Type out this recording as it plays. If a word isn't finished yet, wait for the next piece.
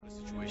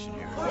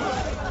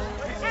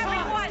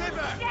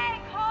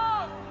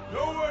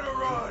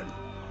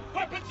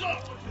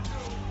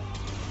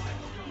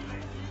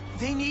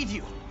leave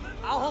you.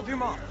 I'll help your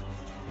mom.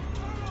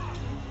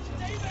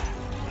 Stay back!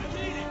 I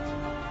need it!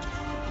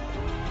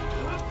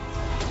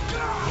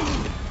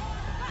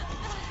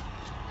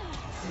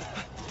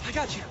 I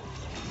got you.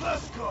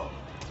 Let's go!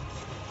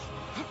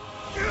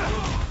 The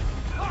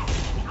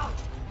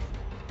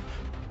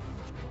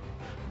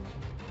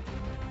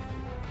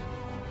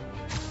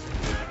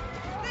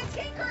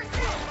Tinker's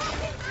dead!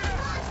 Walking through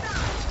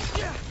Rostam!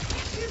 Yeah!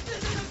 This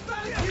isn't as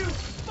bad as you,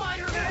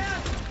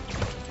 Spider-Man!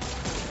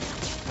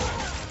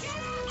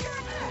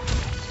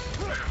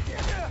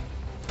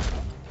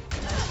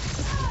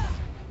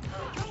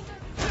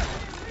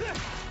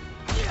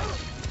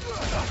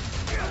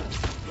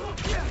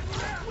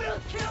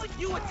 We'll kill you!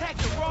 You attacked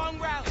the wrong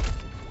route!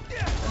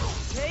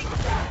 Take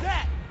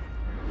that!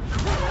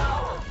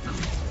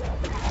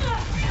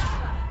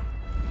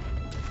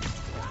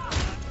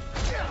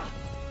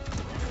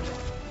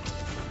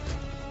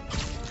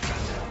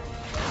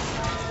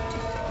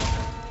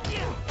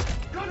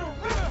 Gonna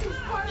rip you,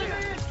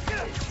 Spider-Man!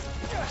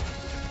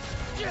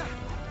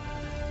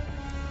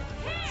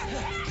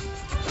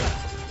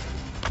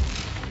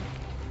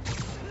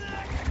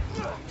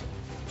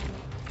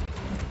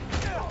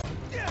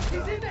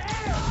 He's in the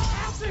air!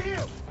 After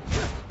him!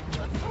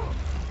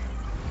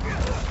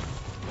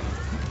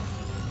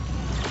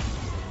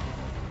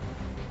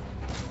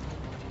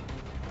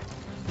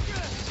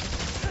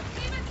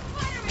 Even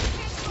Spider-Man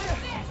can't do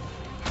this!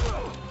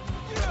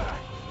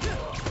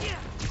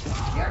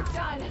 You're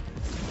done!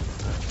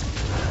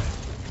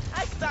 I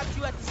stopped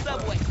you at the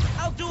subway.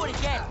 I'll do it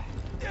again.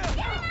 Get him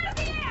out of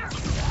the air!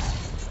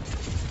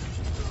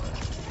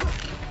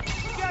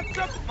 You got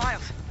something.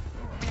 Miles,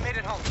 we made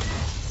it home.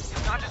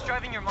 Not just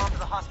driving your mom to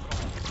the hospital.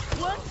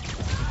 What?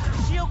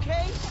 Is she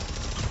okay?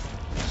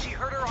 She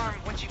hurt her arm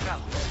when she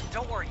fell.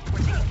 Don't worry, we're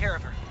taking care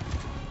of her.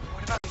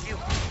 What about you?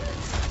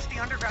 What's the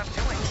underground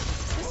doing?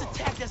 This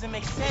attack doesn't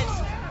make sense.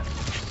 I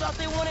thought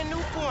they wanted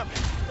new form,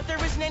 but there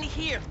isn't any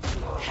here.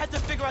 Had to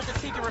figure out the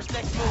Tinkerer's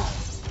next move.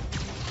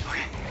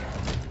 Okay.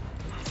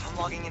 I'm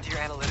logging into your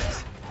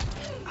analytics.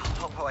 I'll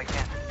help how I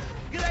can.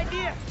 Good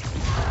idea.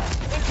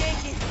 Hey,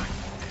 Yankee.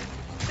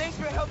 Thanks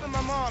for helping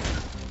my mom.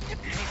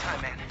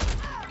 Anytime, man.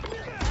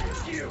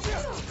 You!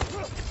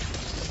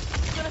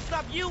 It's gonna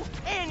stop you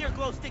and your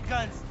glow stick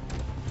guns.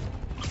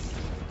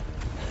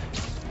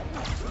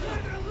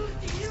 I'm gonna lose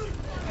to you!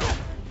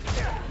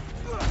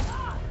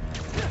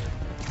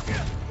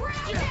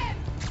 Grab him!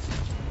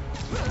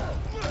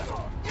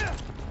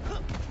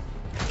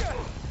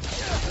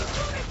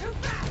 Moving too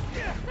fast!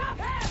 Stop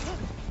him!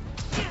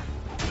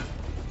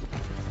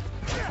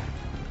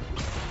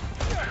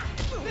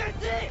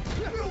 That's it!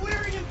 You're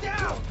wearing him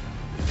down!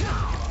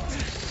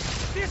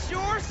 This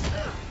yours?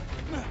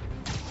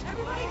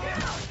 Everybody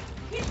down!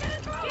 He's gonna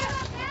throw it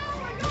up now!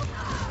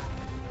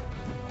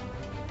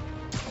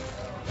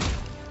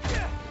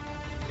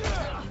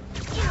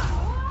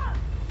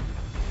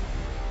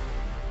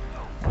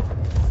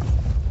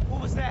 What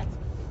was that?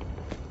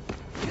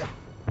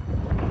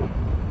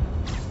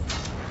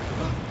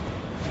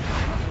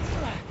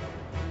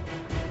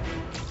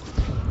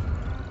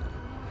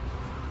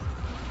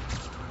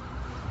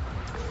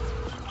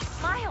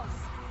 Miles!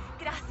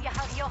 Gracias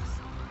a Dios!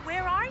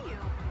 Where are you?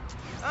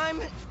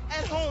 I'm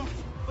at home,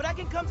 but I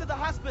can come to the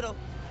hospital.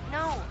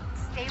 No,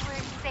 stay where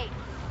it's safe.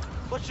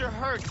 But you're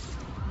hurt.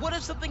 What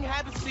if something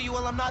happens to you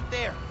while I'm not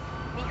there?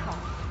 Mijo,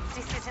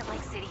 this isn't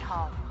like City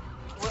Hall.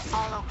 We're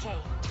all okay.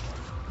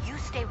 You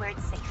stay where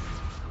it's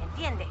safe.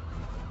 Entiende?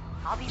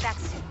 I'll be back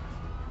soon.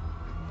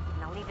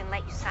 And I'll even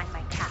let you sign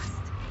my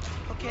cast.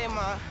 Okay,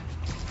 Ma.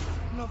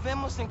 Nos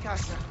vemos en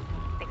casa.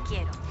 Te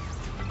quiero.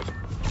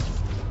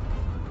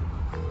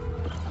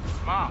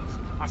 Miles,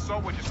 I saw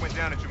what just went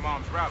down at your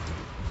mom's router.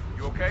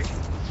 You okay?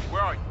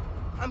 Where are you?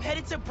 I'm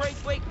headed to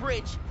Braithwaite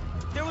Bridge.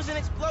 There was an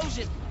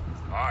explosion.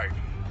 Alright.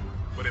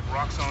 But if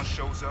Roxxon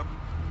shows up,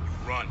 you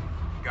run.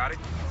 Got it?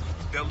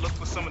 They'll look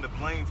for someone to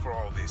blame for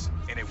all this,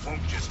 and it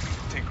won't just be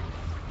the Tinker.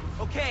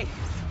 Okay.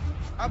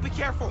 I'll be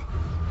careful.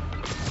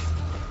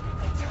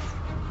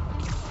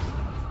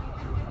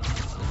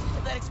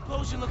 That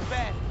explosion looked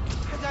bad.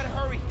 I gotta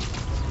hurry.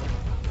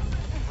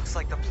 Looks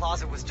like the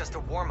plaza was just a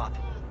warm-up.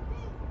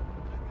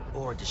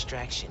 Or a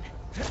distraction.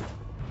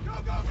 Go,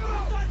 go,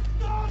 go!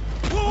 Stop!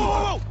 Whoa,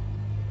 whoa, whoa!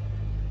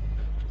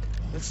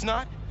 Let's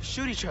not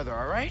shoot each other,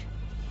 all right?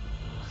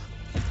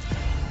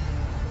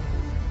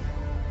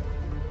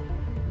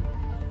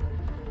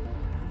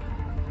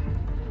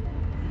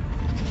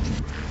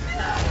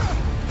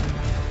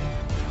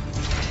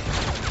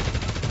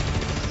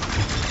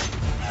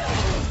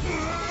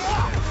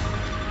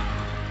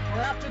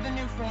 We're after the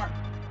new form.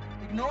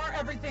 Ignore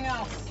everything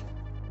else.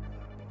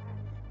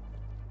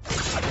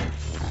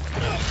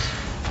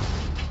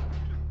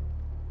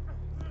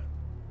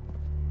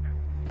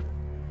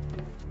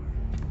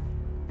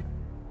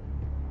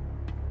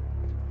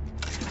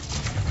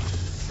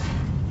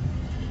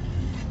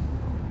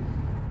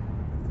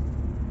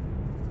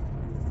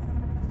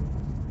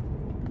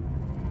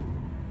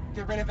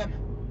 Get rid of him.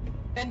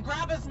 Then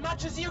grab as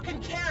much as you can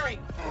carry.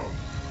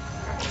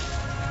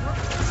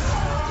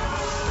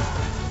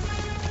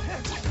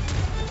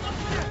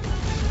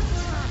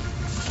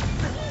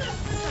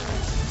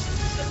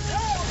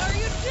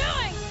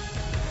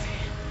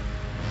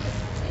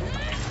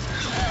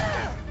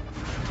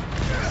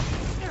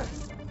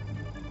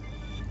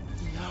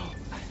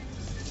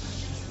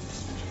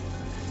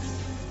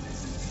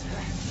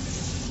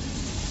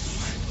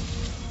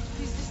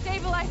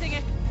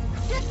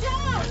 Get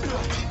down!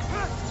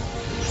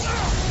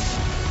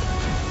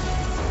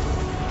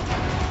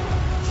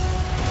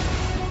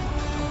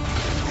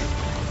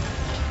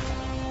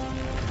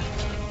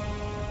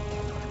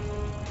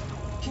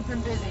 Keep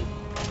him busy.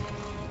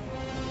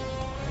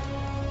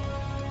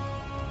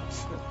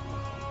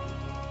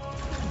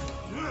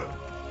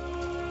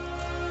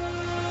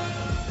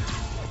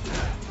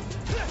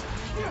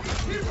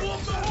 He blew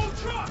up the whole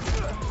truck!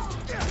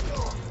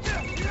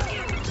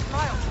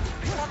 Miles,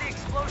 I saw the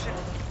explosion.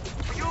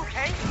 Are you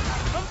okay?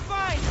 I'm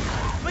fine.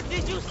 But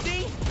did you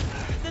see?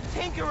 The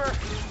Tinkerer.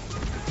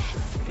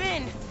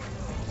 Finn.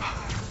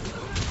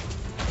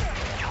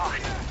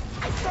 God.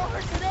 I saw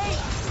her today.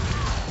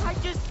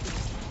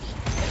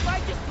 If I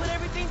just put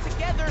everything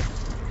together.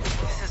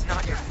 This is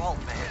not your fault,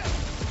 man.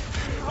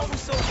 I was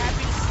so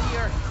happy to see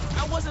her.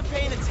 I wasn't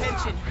paying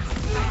attention.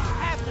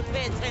 I have to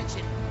pay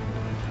attention.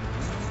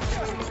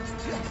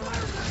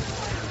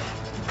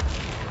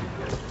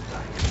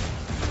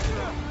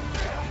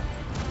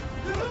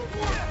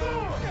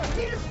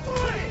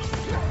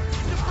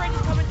 The bridge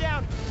is coming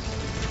down.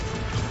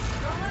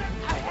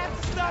 I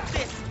have to stop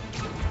this.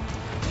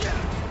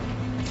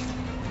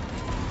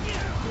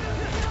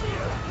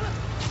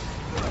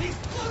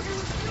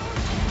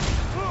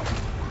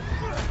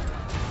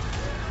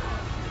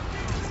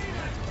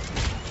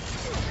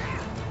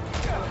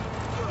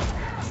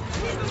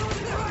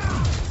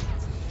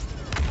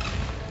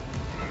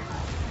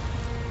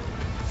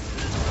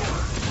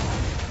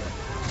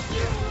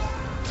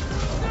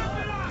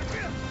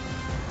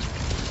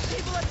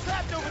 People are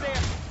trapped over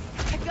there.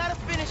 I gotta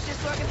finish this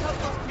so I can help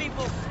those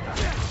people.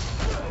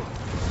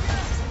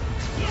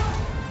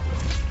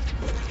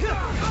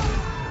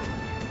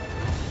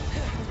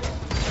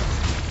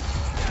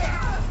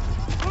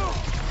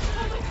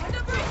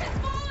 The bridge is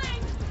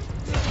falling!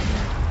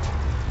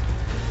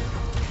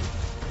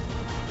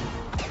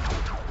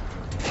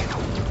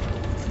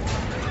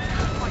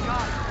 Oh my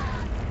God.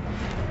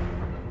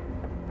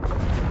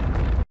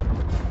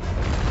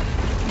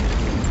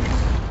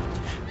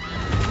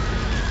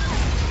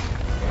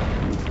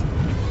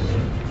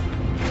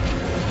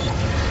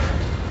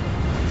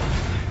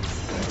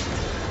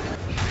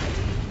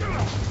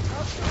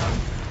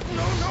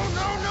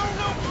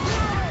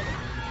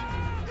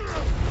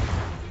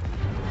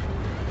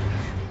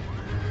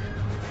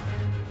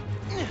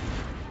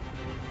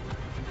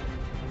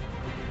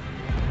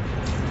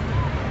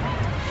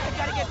 I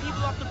gotta get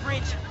people off the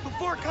bridge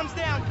before it comes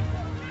down.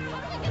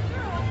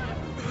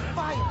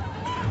 Fire!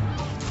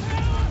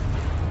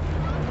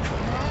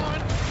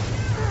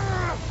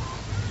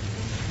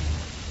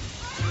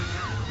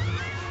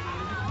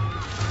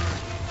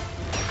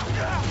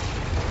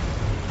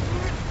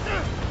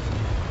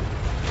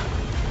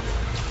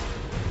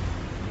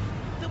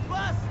 The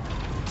bus!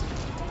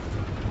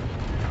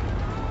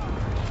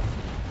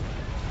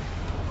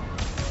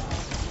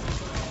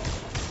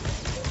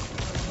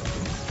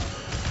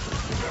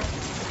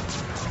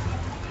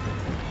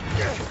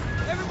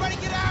 Everybody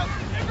get out!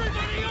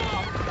 Everybody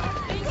off!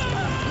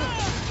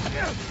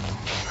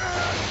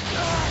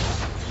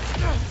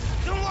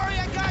 Don't worry,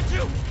 I got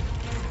you!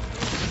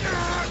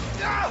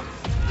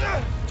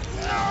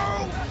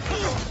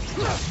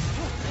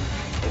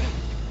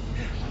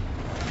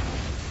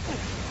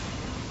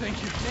 Thank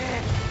you.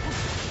 Man,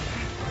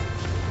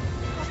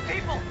 Those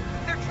people,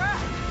 they're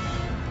trapped.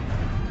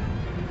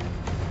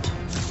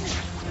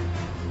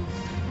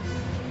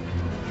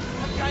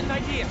 I've got an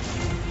idea.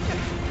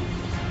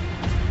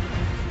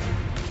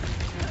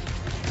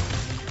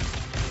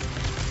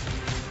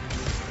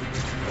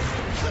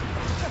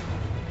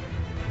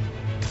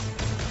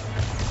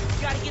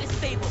 Gotta get it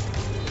stable.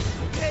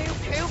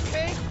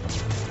 Okay.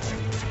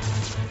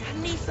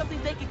 I need something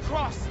they can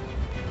cross.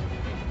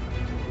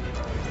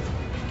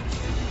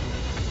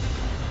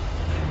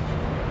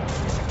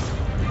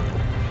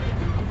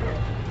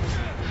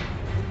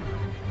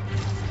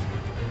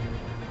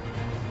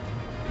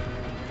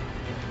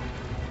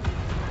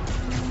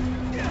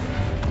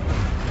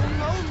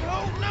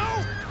 No!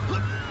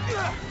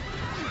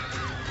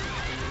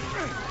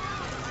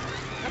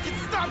 I can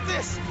stop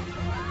this!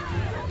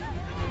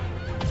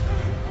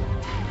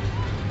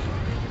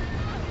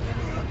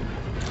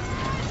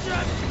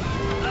 Just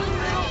a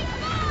little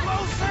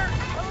closer!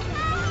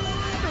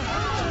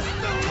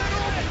 Just a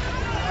little!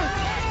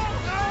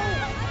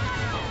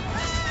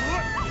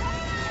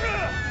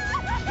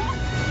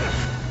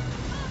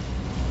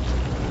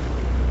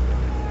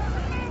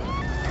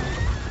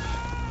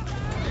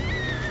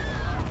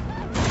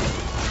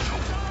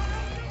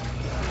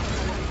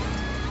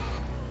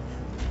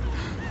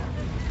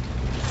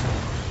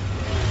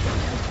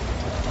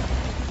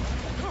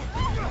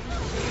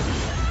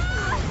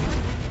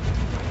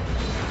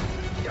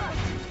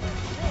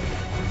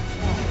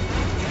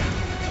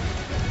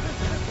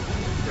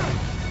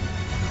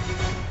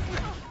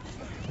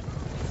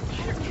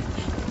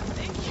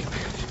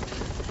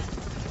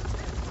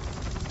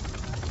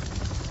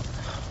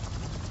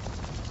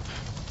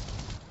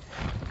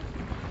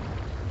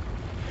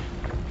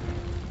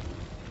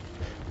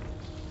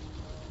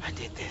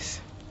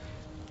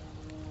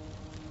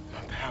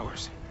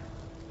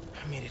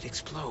 I made it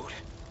explode.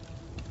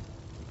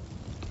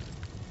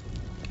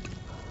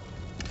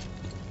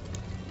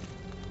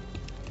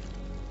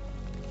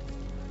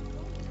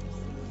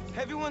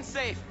 Everyone's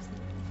safe.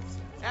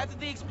 After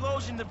the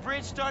explosion, the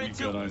bridge started We've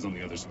to... got eyes on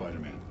the other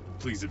Spider-Man.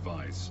 Please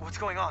advise. What's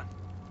going on?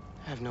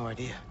 I have no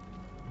idea.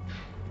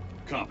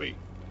 Copy.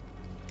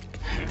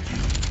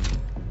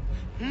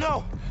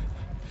 No!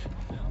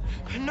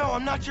 No,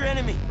 I'm not your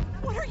enemy.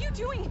 What are you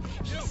doing?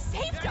 He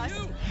saved us!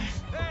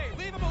 Hey,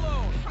 leave him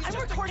alone! I'm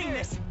recording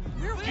this!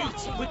 We're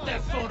watching! Put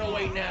that phone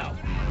away now!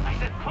 I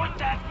said put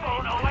that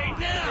phone away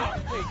now!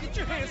 Hey, get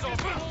your hands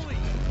off me! Holy!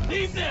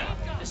 Leave now!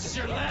 This is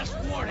your last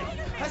warning!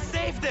 I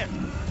saved them!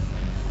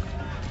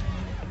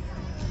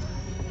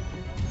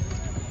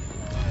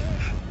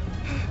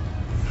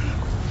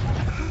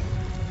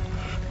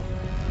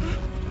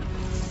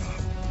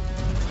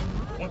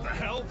 What the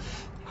hell?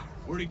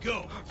 Where'd he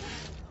go?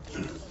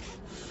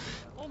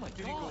 Oh my,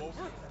 did he go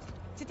over?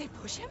 Did they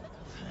push him?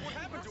 What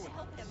happened to him?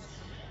 Help him.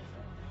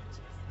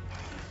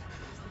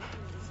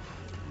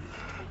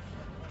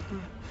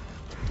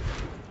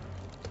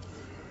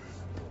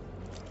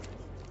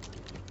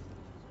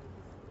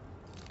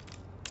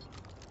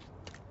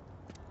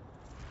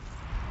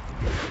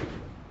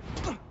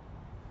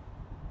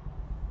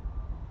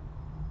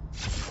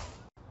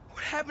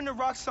 What happened to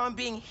Roxxon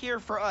being here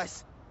for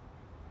us?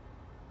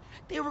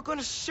 They were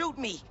gonna shoot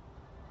me.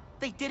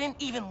 They didn't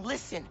even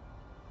listen.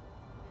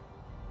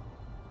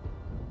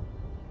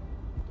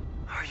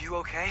 Are you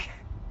okay?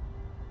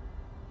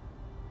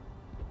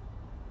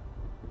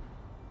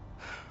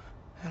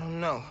 I don't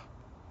know.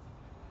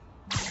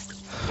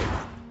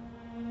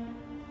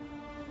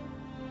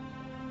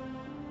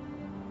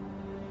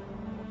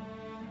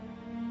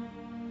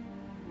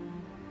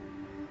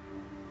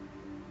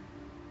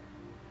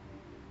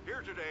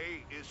 Here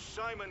today is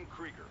Simon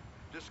Krieger,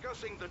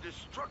 discussing the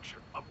destruction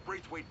of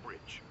Braithwaite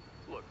Bridge.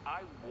 Look,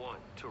 I want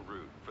to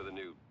root for the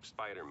new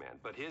Spider-Man,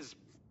 but his,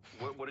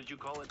 what did you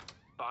call it?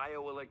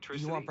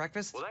 Bioelectricity? You want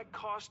breakfast? Well, that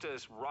cost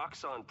us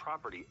Roxxon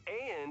property,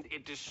 and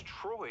it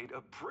destroyed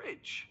a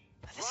bridge.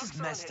 This is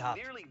Roxxon messed had up.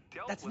 nearly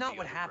dealt That's with not the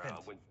what underground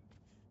happened. when-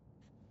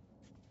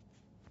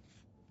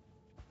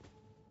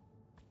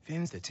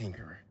 Finn's the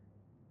Tinkerer.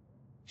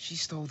 She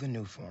stole the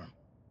new form.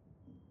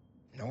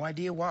 No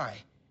idea why.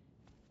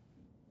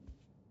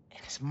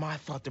 And it's my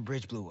fault the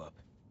bridge blew up.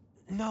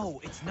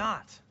 No, it's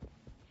not.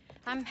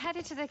 I'm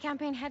headed to the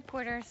campaign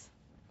headquarters.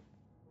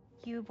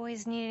 You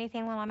boys need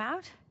anything while I'm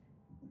out?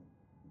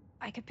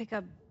 I could pick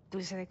up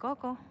dulce de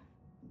coco.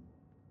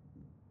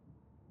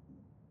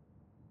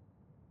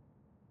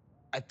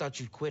 I thought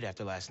you'd quit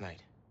after last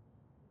night.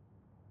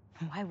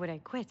 Why would I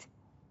quit?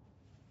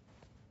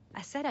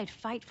 I said I'd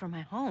fight for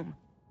my home.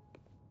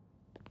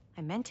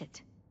 I meant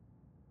it.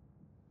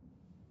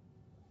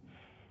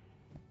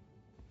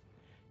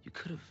 You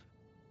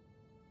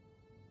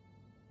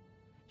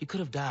could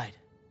have died.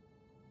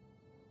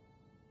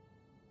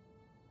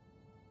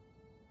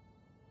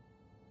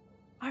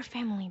 Our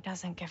family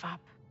doesn't give up.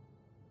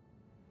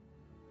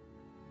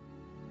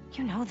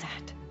 You know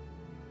that.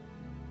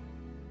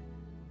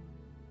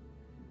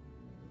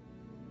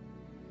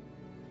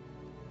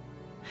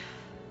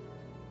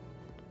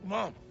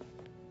 Mom!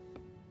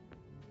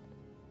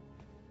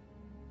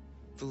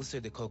 Dulce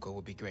de coco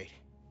would be great.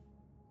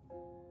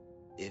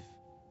 If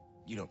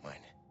you don't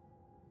mind.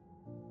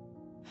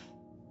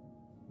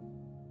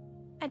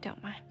 I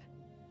don't mind.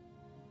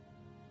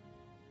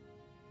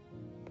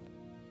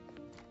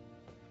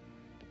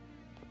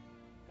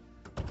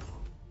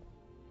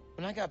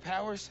 When I got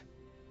powers,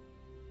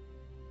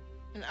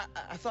 and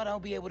I thought I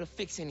would be able to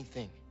fix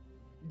anything.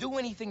 Do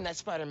anything that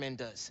Spider-Man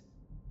does.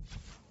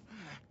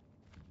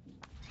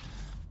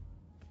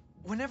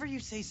 Whenever you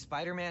say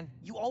Spider-Man,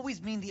 you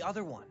always mean the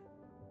other one.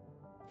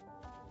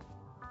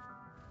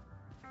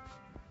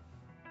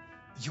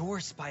 You're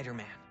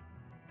Spider-Man.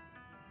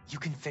 You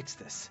can fix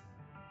this.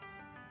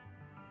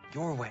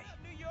 Your way.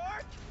 New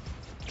York?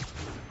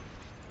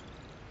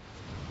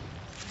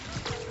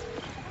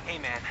 Hey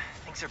man,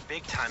 things are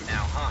big time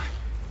now, huh?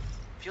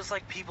 Feels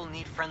like people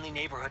need friendly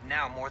neighborhood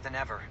now more than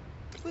ever.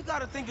 We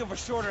gotta think of a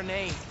shorter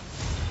name.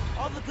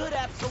 All the good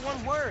apps are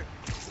one word.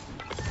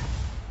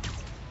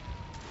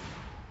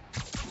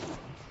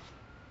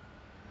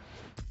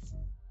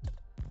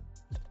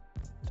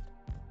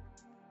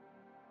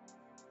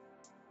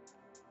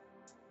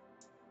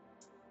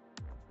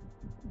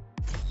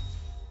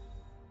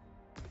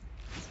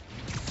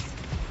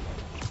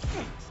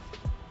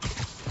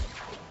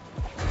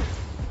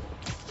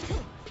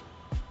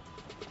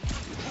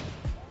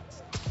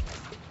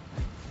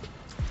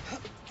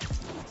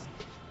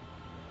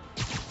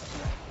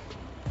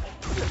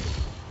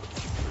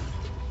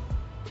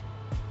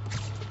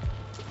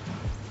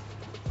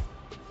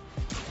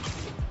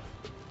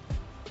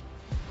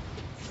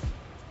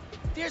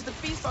 There's the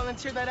Feast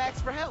volunteer that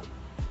asked for help.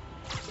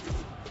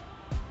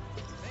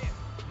 Man,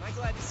 am I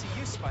glad to see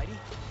you, Spidey.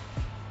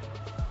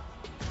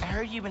 I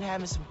heard you've been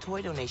having some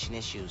toy donation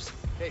issues.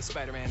 Hey,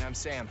 Spider-Man, I'm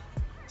Sam.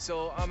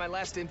 So, on my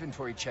last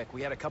inventory check,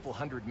 we had a couple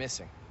hundred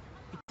missing.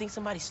 You think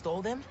somebody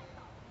stole them?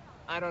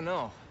 I don't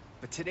know,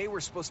 but today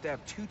we're supposed to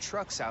have 2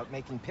 trucks out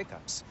making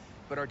pickups,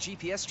 but our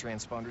GPS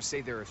transponders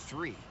say there are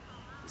 3.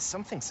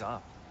 Something's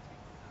up.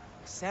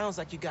 Sounds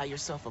like you got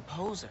yourself a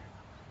poser.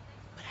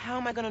 But how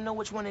am I gonna know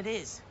which one it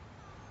is?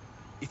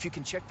 If you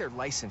can check their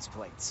license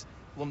plates,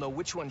 we'll know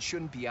which one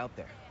shouldn't be out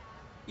there.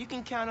 You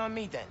can count on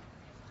me then.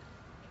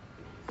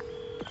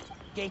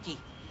 Genki,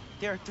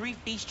 there are 3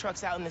 feast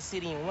trucks out in the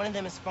city and one of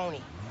them is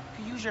phony.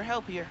 Could use your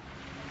help here.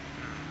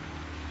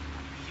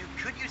 You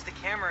could use the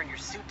camera in your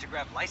suit to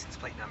grab license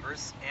plate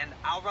numbers, and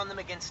I'll run them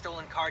against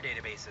stolen car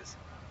databases.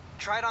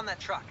 Try it on that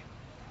truck.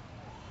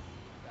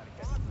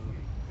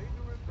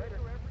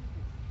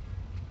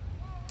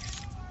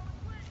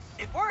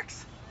 It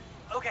works!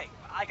 Okay,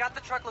 I got the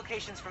truck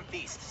locations from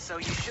Feast, so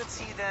you should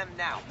see them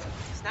now.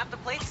 Snap the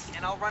plates,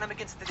 and I'll run them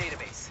against the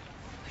database.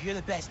 You're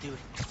the best, dude.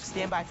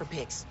 Stand by for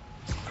pics.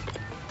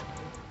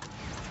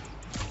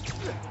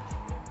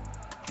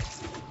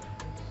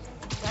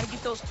 Gotta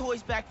get those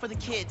toys back for the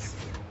kids.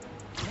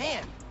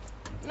 Man,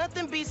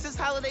 nothing beats this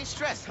holiday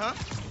stress, huh?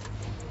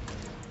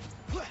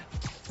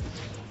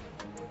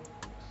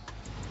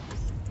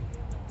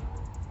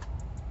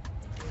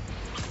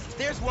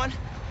 There's one.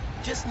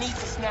 Just needs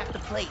to snap the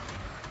plate.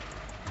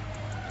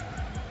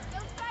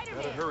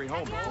 Better hurry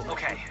home.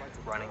 Okay,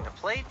 running the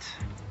plate.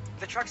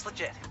 The truck's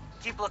legit.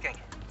 Keep looking.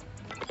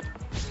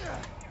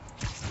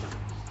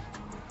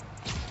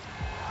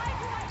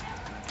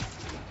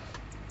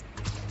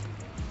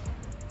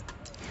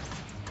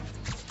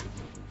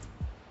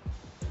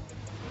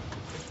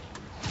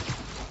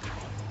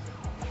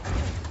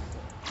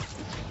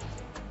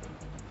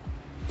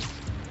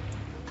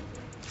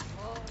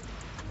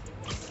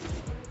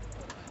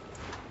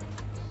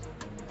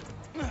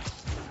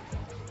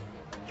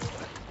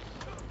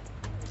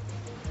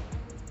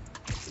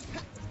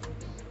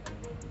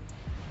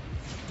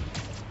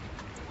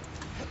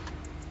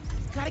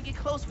 Gotta get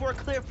close for a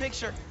clear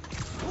picture.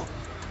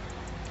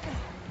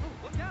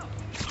 Look out!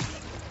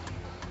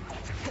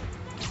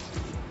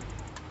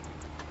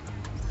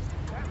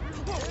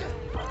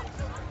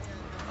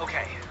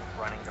 Okay,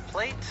 running the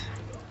plate.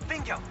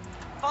 Bingo!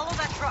 Follow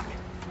that truck!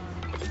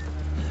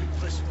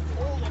 Listen,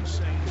 all I'm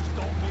saying is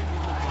don't make me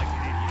look like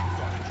an idiot in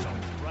front of Joe,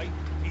 right?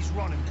 He's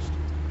running this.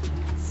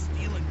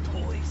 Stealing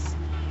toys.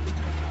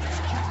 These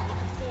kids are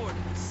looking forward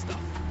to this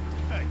stuff.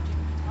 Hey,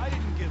 I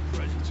didn't get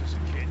presents as a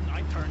kid, and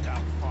I turned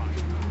out fine.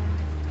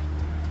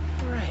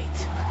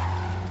 Right.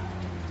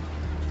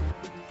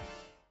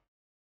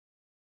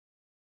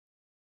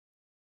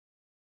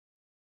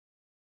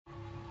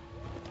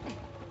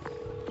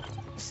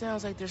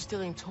 Sounds like they're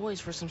stealing toys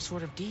for some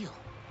sort of deal.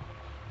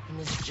 And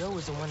this Joe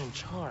is the one in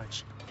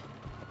charge.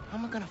 How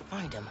am I gonna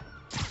find him?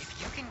 If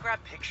you can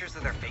grab pictures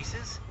of their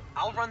faces,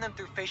 I'll run them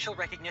through facial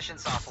recognition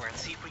software and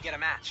see if we get a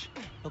match.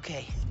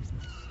 Okay.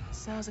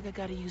 Sounds like I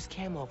gotta use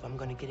camo if I'm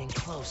gonna get in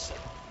close.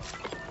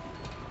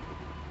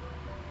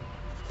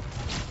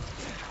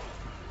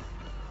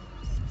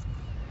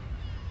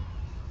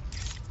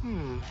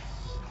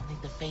 I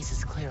think the face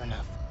is clear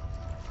enough.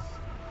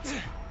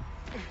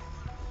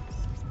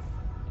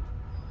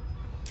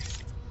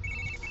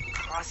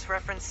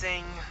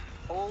 Cross-referencing.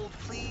 Hold,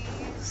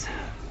 please.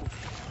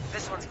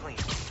 This one's clean.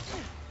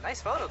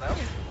 Nice photo, though.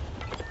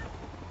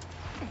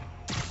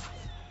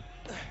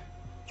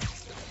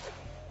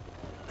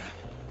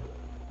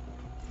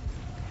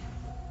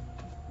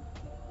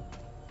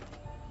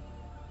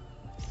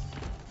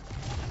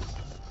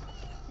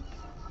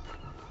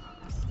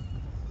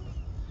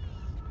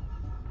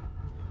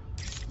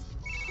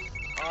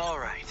 All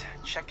right,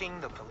 checking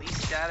the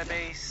police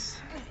database.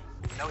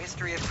 No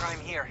history of crime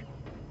here.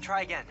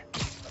 Try again.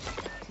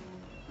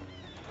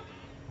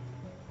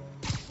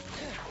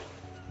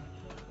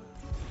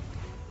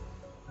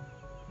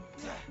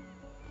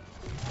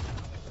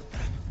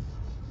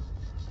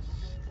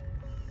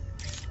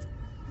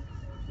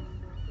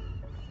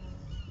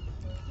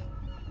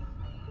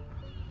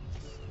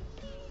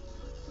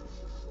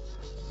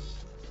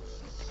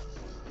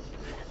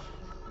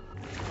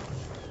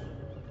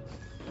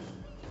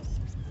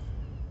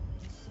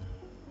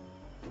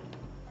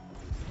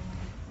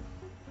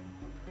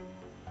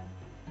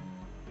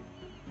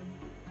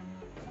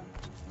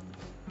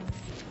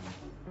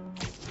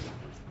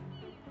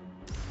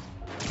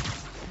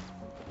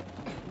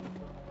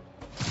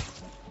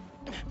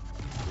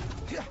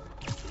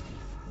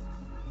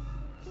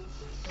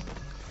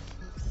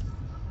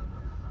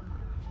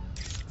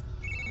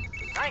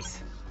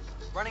 Nice!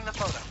 Running the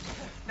photo.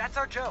 That's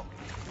our Joe.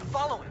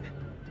 Follow him.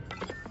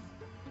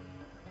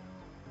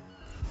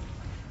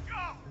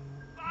 Go!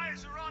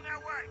 Buyers are on their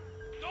way!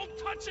 Don't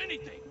touch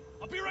anything!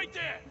 I'll be right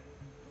there!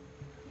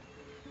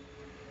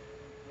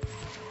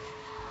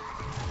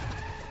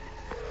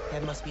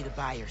 That must be the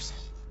buyers.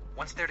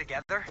 Once they're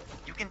together,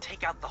 you can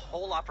take out the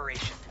whole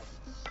operation.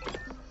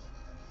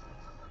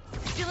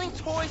 Stealing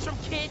toys from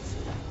kids?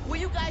 Were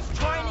you guys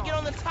trying to get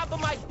on the top of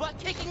my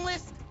butt-kicking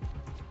list?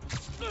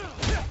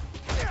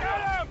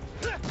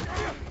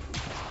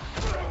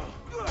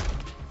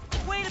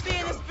 Way to be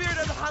in the spirit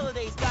of the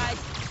holidays, guys.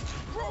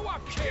 Grow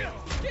up, kid!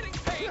 Getting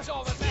paid's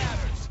all that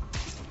matters!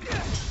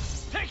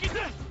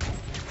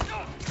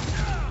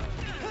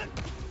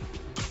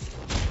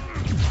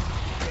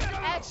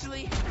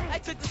 Actually, I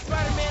took the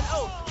Spider-Man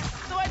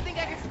oath, so I think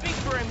I can speak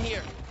for him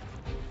here.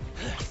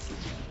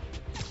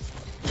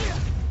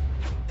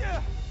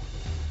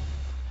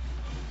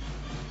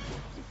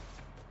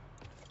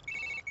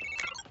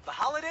 The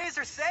holidays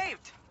are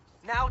saved!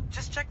 Now,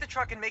 just check the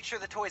truck and make sure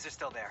the toys are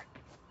still there.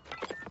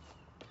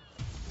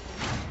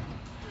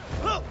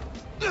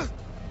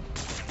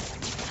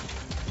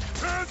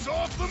 Hands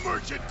off the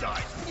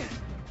merchandise!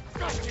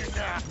 Got you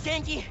now!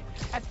 Genki,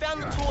 I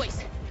found the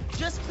toys.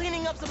 Just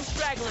cleaning up some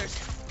stragglers.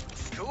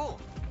 Cool.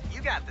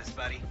 You got this,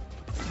 buddy.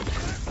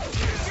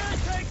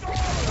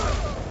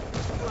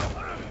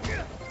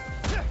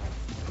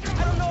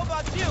 I don't know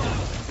about you,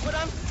 but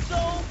I'm so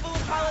full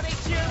of holiday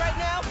cheer right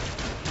now.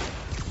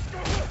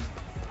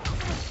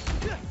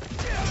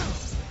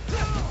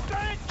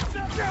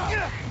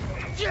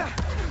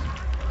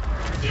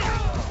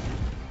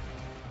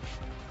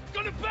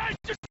 Gonna bang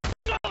your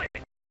gully!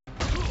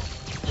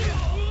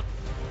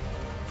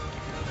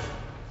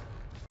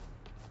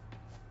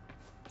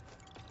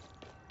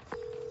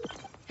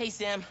 Hey,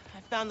 Sam,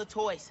 I found the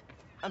toys.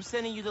 I'm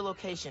sending you the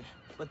location,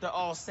 but they're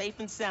all safe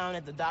and sound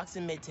at the docks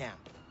in Midtown.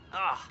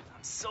 Ah,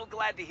 I'm so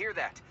glad to hear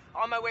that.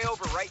 On my way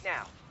over right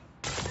now.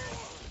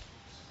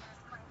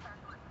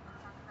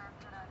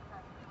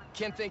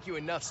 Can't thank you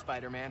enough,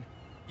 Spider-Man.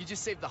 You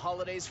just saved the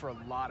holidays for a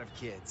lot of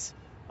kids.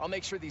 I'll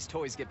make sure these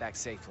toys get back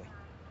safely.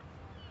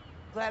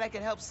 Glad I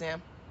could help,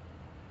 Sam.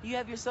 You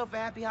have yourself a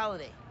happy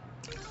holiday.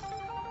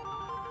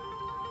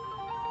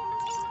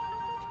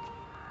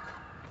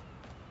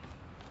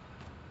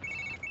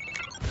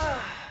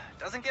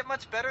 Doesn't get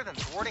much better than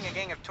thwarting a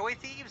gang of toy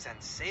thieves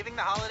and saving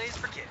the holidays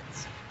for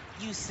kids.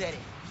 You said it.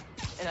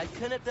 And I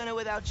couldn't have done it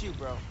without you,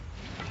 bro.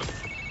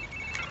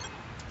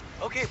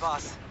 Okay,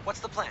 boss. What's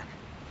the plan?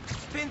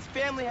 Finn's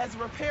family has a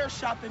repair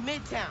shop in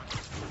Midtown.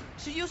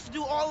 She used to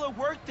do all her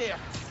work there.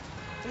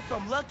 If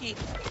I'm lucky,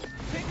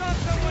 pick on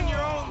someone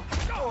your own,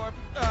 or,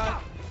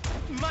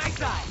 my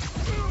side.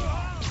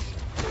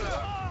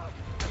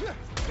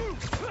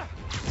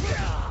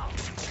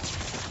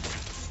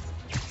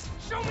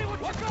 Show me what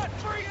you got,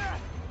 freak!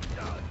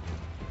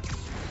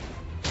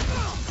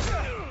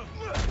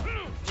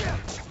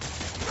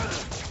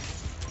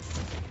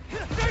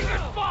 Take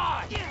it,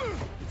 five!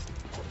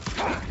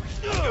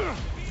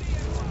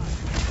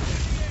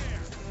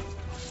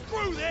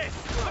 Screw this!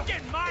 I'm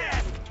getting my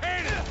ass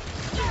canned!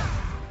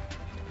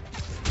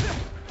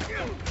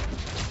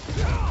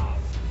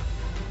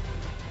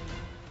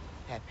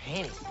 That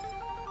painting.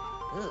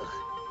 Ugh.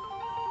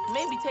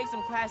 Maybe take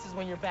some classes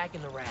when you're back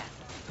in the raft.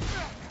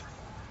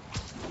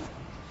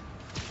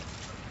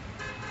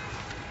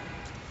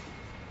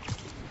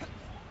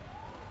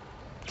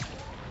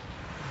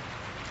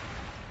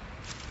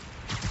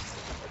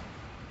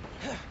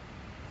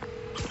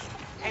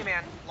 Hey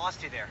man,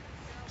 lost you there.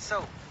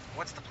 So,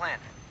 what's the plan?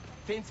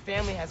 Finn's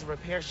family has a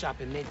repair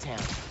shop in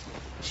Midtown.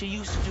 She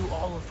used to do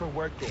all of her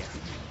work there.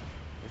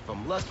 If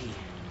I'm lucky,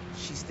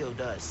 she still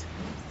does.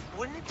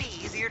 Wouldn't it be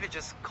easier to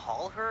just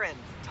call her and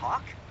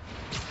talk?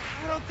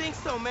 I don't think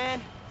so,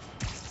 man.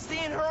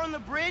 Seeing her on the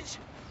bridge?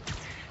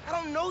 I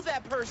don't know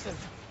that person.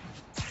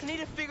 I need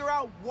to figure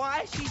out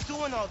why she's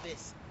doing all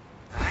this.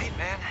 Alright,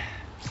 man.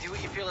 Do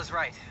what you feel is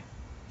right.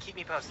 Keep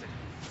me posted.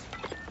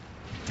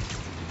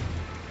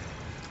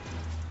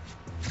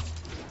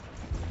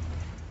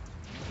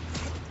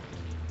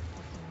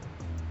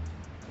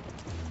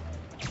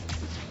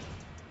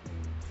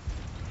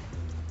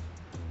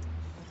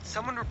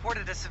 Someone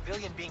reported a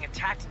civilian being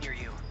attacked near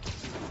you.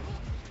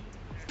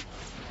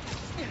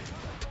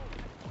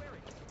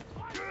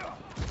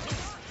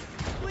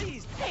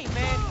 Please, hey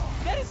man,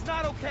 that is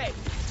not okay.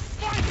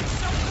 Find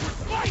yourself!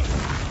 Fight!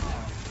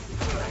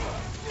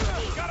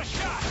 Got a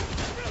shot!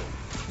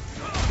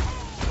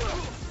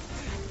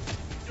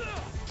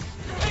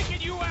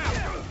 Taking you out!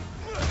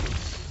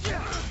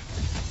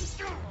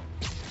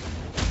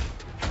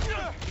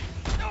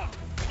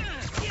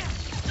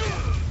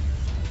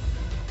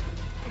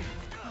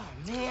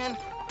 Man,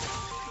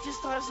 I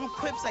just thought of some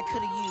quips I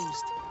could have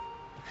used.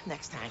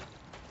 Next time.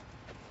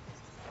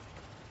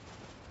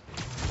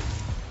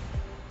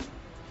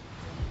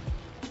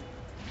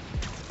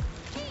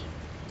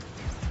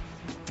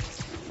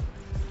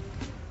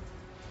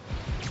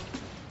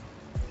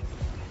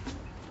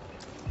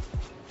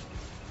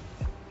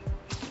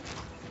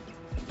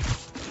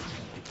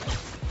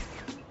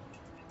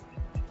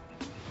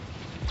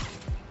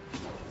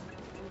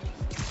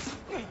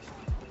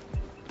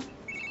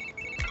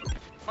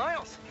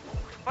 Miles!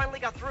 Finally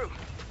got through.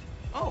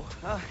 Oh,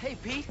 hey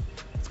Pete.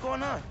 What's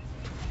going on?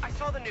 I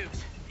saw the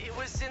news. It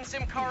was in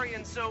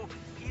Simkarian, so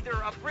either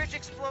a bridge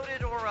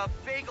exploded or a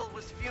bagel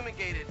was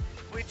fumigated,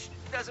 which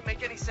doesn't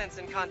make any sense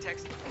in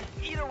context.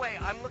 Either way,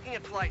 I'm looking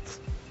at flights.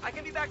 I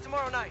can be back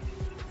tomorrow night.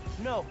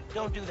 No,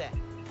 don't do that.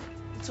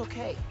 It's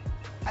okay.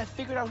 I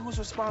figured out who's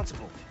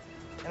responsible,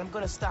 and I'm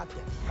gonna stop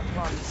them. I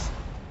promise.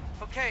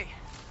 Okay,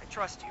 I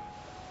trust you.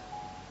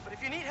 But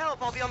if you need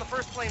help, I'll be on the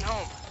first plane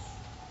home.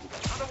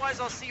 Otherwise,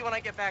 I'll see you when I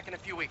get back in a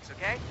few weeks,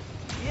 okay?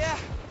 Yeah,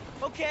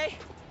 okay.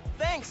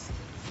 Thanks.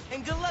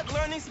 And good luck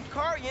learning some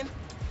Karian.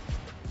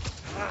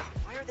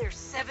 Why are there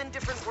 7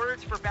 different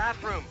words for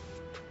bathroom?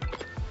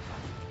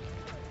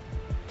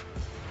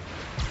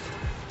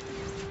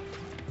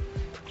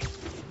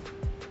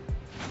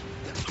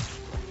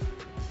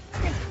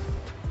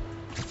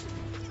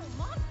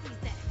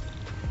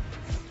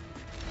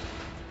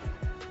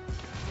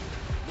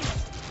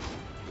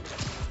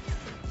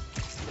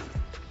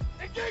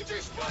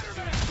 Engaging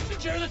Spider-Man!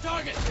 Secure the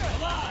target!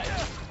 Alive!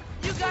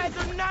 You guys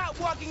are not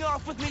walking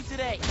off with me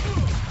today.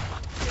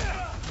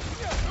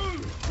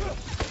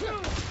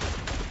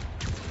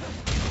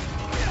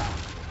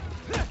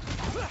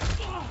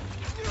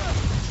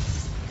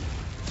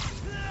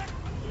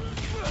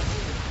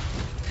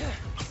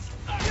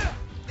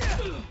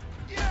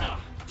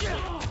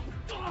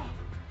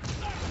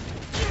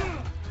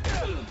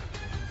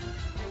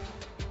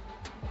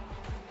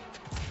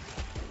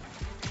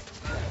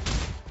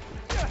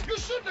 You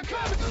shouldn't have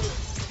come!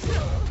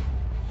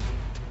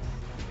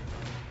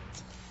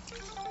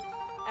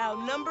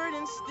 Outnumbered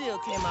and still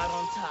came out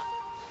on top.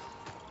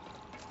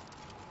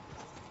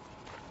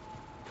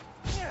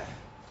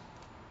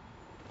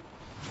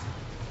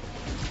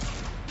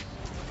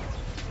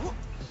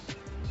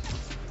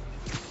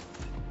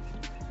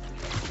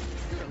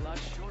 You're a lot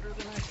shorter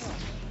than I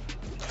thought.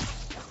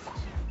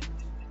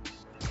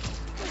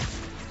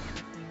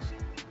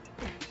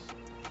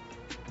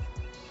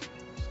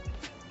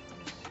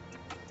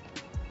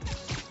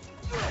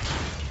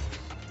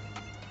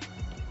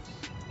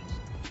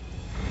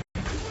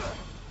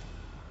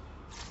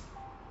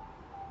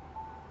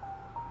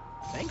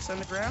 Thanks,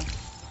 Underground.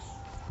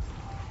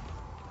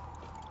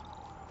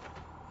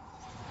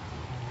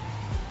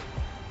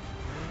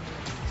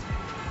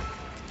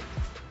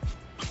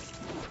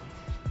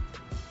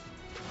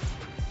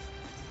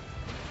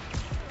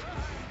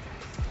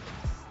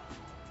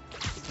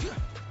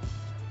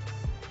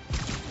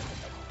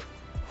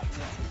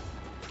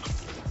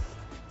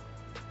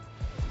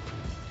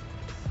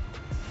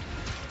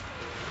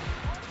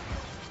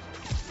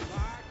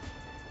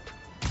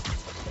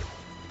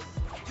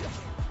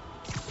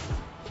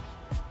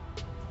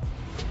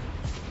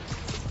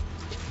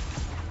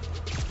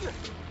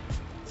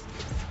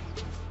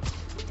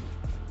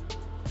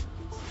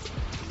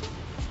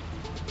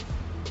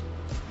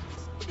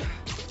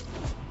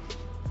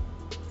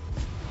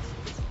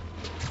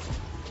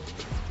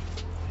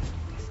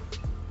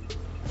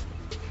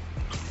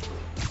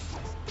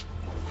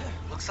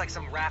 Looks like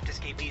some raft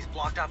escapees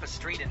blocked off a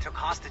street and took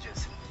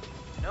hostages.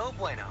 No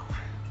bueno.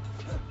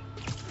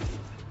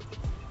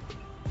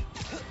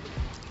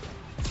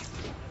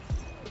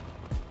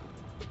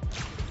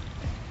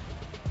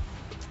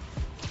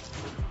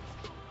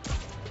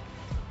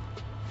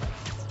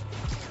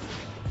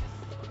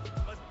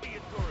 Must be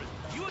a tourist.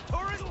 You a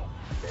tourist?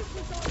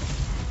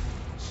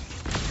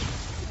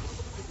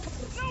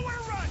 Nowhere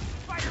to run,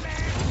 Spider-Man!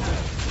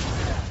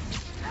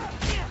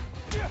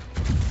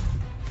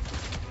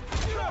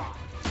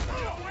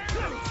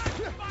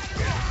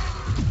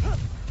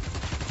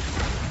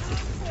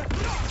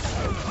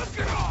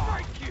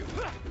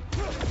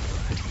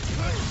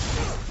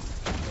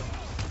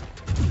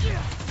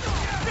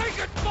 Say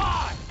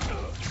goodbye!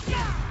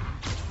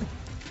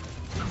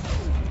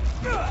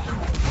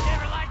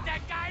 Never liked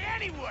that guy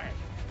anyway!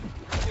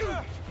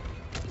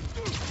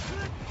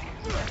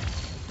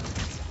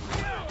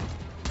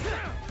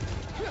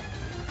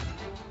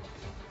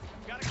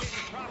 Gotta get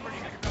your property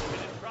to come in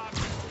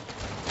property.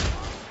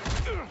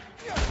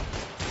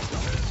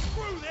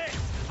 Screw this!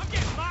 I'm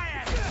getting my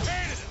ass in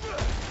Canada!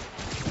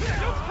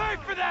 You pay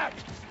for that!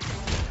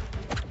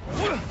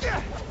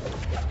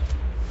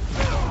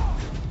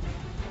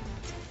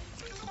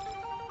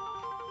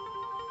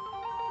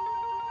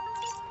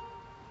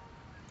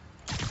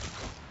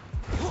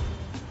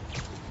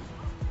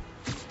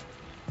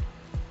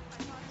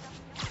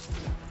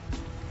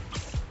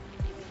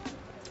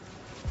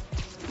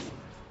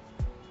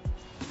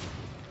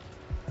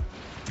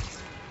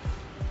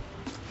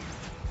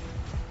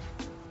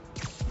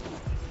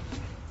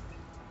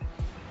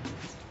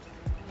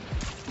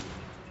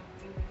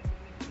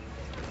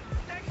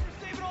 Thanks for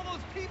saving all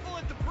those people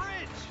at the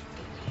bridge!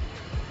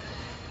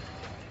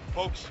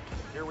 Folks,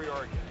 here we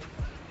are again.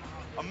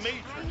 A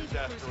major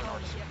disaster in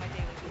our city.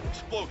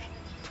 Explosions,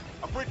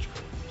 a bridge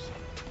collapse,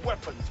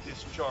 weapons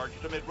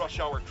discharged amid rush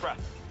hour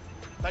traffic.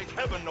 Thank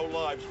heaven no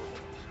lives were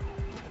lost.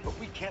 But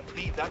we can't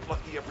be that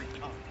lucky every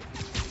time.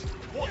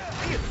 What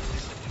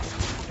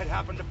if had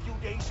happened a few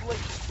days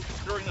later,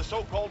 during the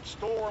so-called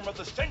storm of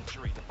the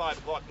century the 5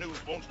 o'clock news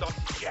won't stop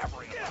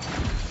jabbering about?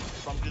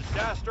 From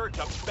disaster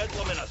to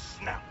bedlam in a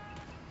snap.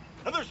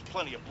 And there's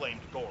plenty of blame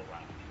to go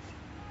around,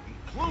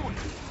 including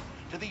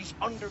to these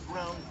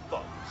underground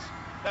thugs.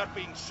 That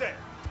being said,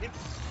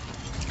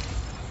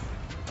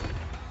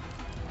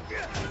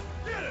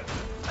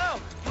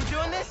 Oh, we're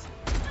doing this?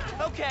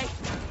 Okay.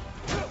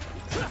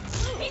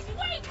 He's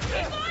weak!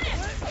 He's on it!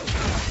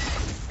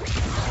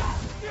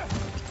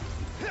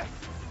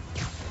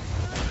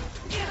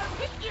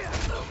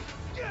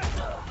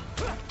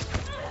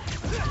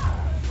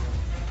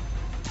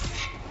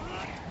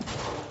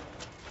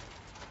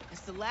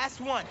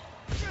 Last one.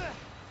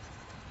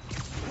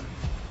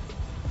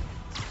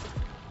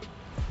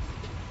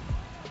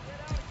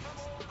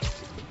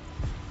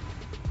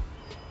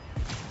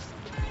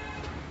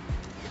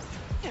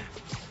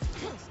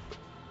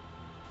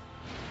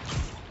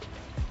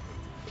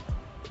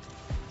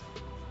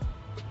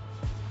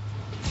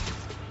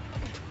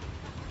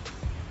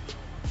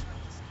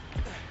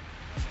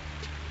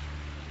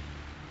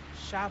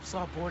 Shop's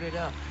all boarded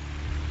up.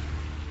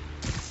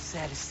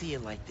 Sad to see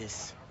it like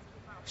this.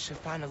 Should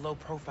find a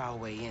low-profile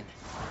way in.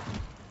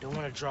 Don't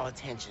want to draw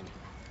attention.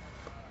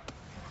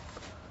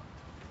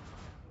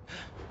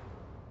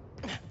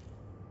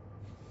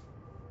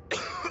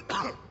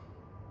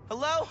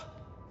 Hello?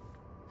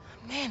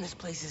 Man, this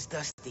place is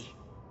dusty.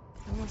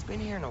 No one's been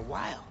here in a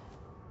while.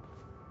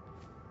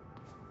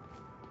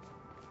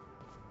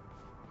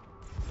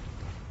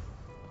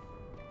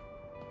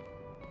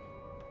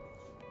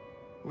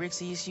 Rick's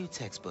ESU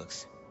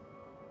textbooks.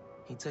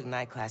 He took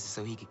night classes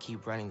so he could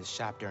keep running the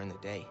shop during the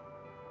day.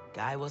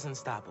 Guy was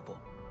unstoppable.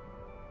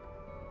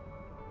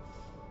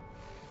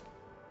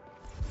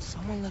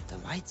 Someone left the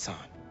lights on.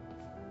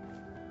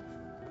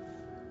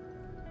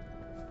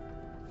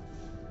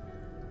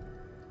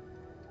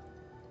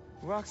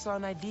 Rock's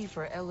on ID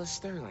for Ella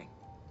Sterling.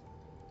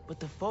 But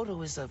the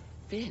photo is of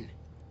Finn.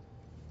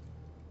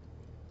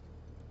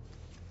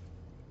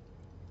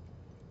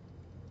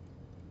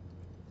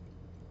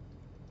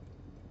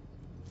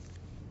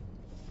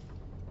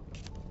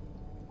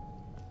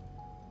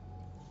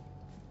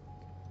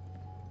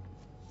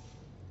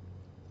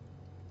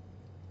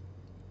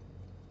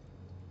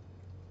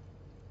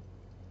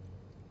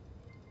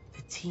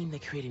 The team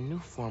that created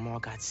Newform all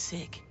got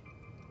sick.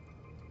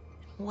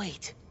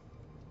 Wait,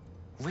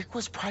 Rick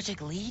was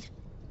project lead?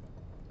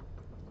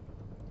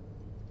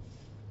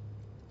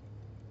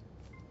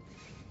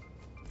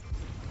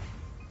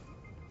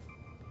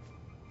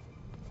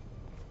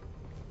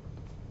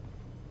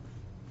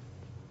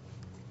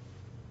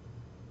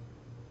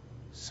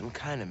 Some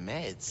kind of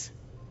meds.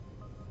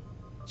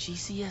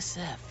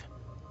 GCSF.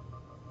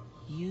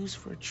 Used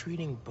for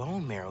treating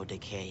bone marrow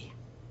decay.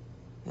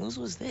 Whose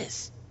was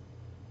this?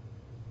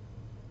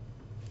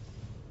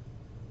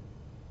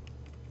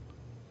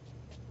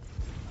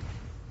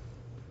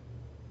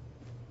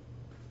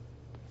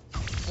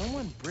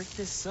 Someone bricked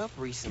this up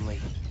recently.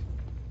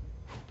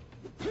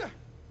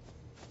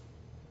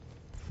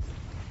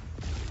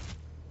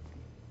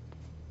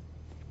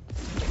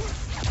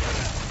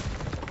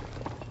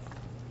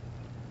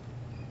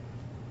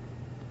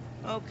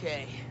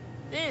 Okay,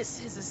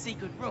 this is a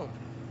secret room.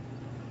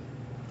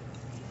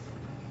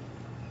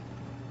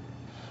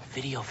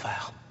 Video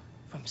file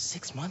from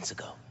 6 months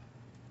ago.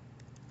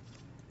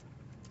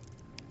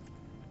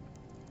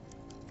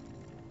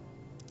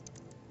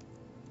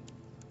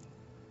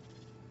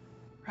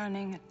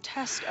 Running a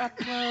test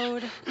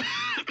upload.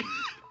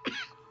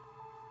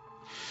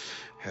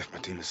 Half my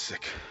team is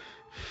sick.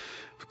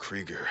 But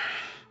Krieger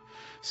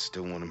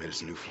still want him in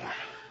his new form.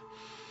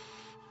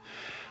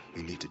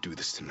 We need to do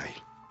this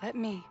tonight. Let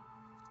me.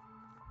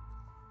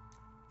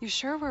 You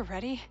sure we're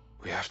ready?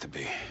 We have to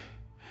be.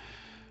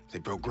 They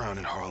broke ground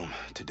in Harlem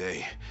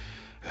today,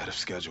 ahead of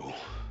schedule.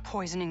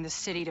 Poisoning the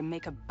city to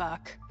make a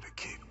buck. They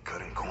keep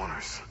cutting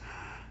corners,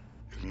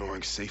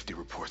 ignoring safety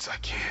reports. I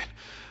can't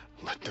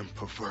let them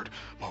pervert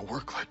my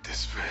work like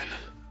this, Finn.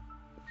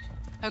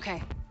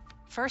 Okay,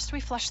 first we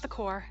flush the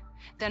core,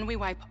 then we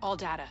wipe all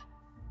data.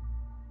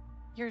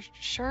 You're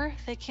sure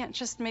they can't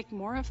just make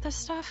more of this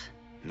stuff?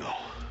 No.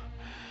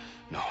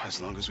 No,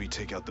 as long as we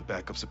take out the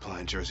backup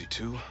supply in Jersey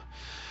too.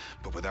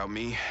 But without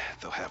me,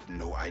 they'll have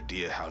no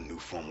idea how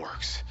Newform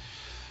works.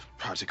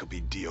 Project will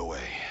be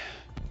DOA.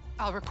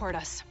 I'll record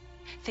us.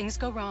 Things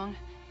go wrong,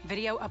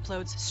 video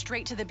uploads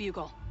straight to the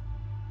Bugle.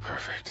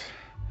 Perfect.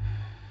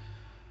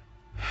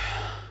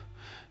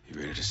 You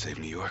ready to save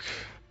New York?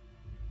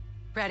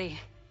 Ready.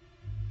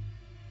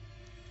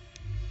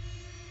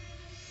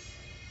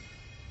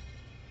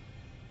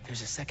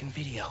 There's a second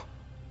video.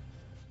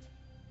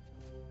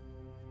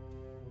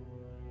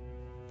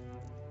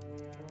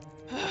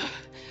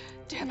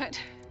 Damn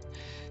it.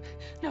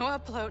 No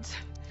uploads.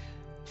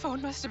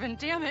 Phone must have been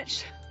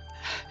damaged.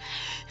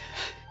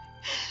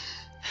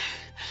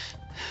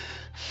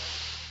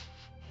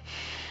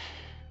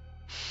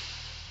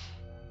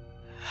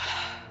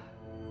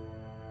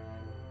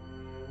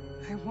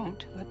 I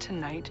won't let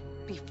tonight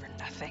be for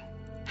nothing.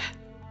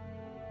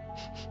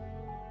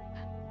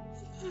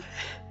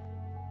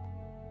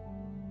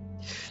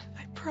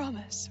 I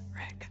promise,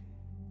 Rick.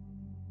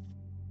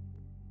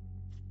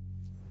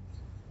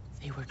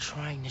 They were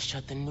trying to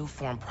shut the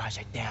Newform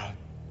project down.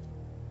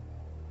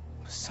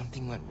 But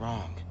something went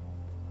wrong.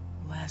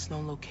 Last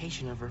known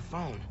location of her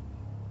phone.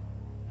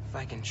 If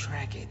I can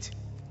track it.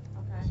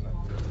 Okay.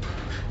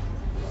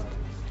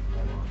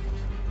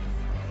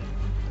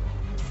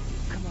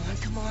 Come on,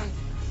 come on.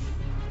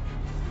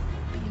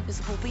 Be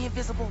invisible, be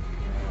invisible.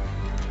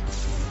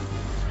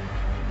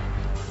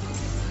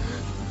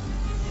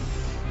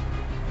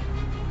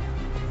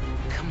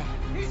 Come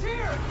on. He's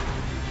here!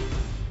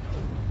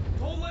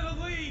 Don't let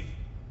him leave!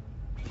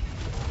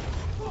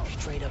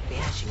 straight up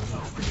bashing me to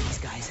freak these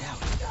guys out.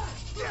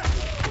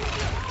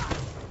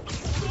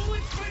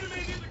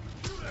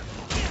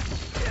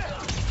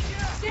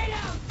 Stay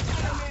down,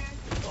 Spider-Man!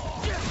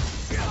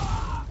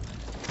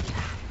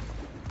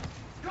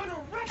 Gonna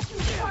wreck you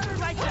harder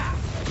like that!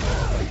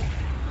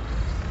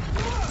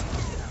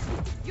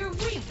 You're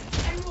weak,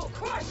 and we'll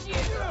crush you!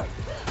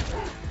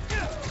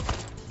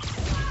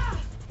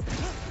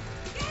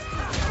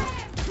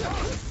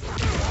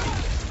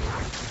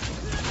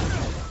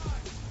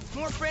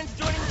 More friends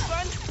joining the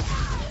fun?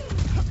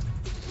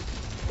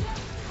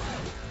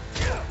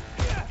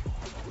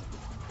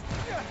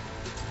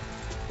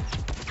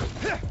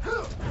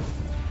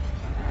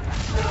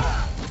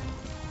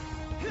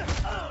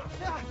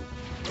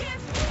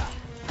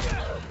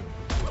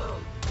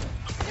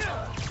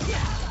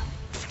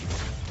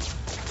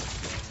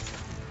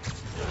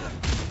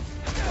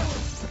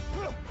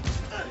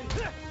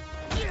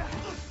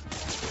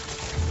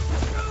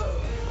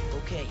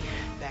 Okay,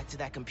 back to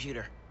that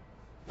computer.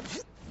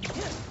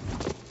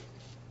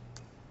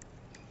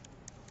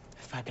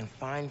 If I can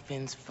find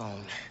Finn's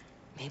phone,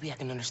 maybe I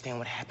can understand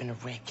what happened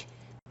to Rick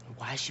and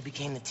why she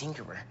became the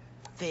Tinkerer.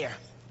 There,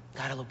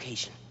 got a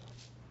location.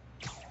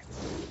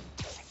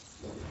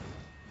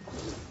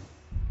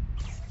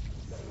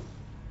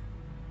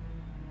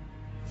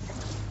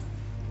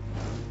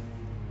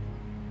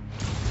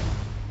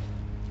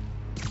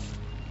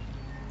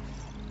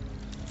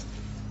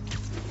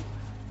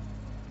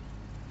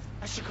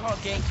 I should call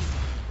Genki,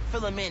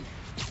 fill him in.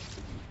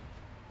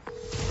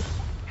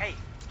 Hey,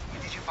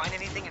 did you find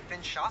anything in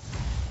Finn's shop?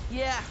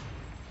 Yeah,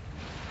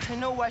 I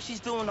know why she's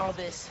doing all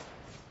this.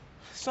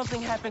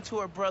 Something happened to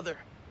her brother.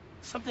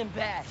 Something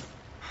bad.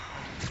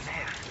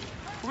 Man.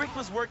 Rick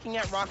was working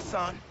at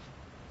Roxxon.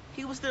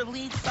 He was their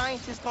lead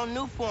scientist on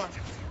Newform.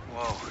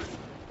 Whoa.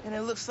 And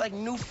it looks like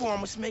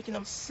Newform was making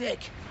him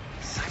sick.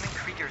 Simon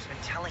Krieger's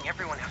been telling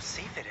everyone how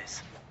safe it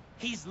is.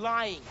 He's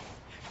lying.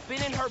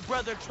 Finn and her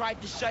brother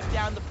tried to shut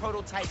down the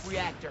prototype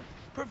reactor.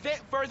 Prevent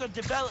further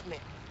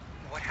development.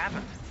 What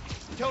happened?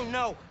 Don't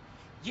know.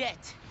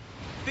 Yet.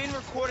 Finn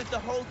recorded the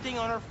whole thing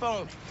on her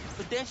phone,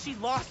 but then she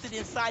lost it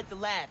inside the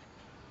lab.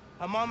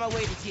 I'm on my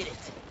way to get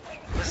it.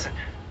 Listen,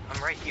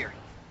 I'm right here.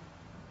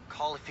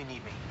 Call if you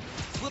need me.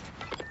 Whoop.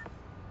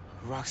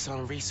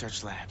 Roxxon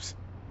Research Labs.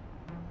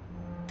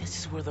 This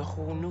is where the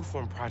whole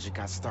Newform project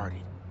got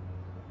started.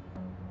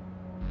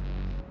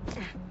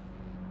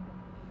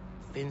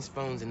 Finn's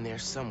phone's in there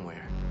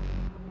somewhere.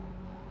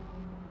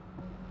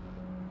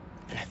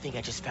 And I think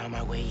I just found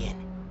my way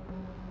in.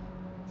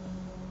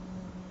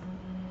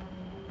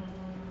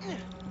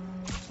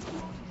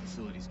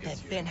 That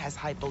vent has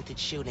high voltage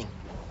shielding.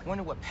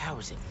 Wonder what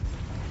powers it.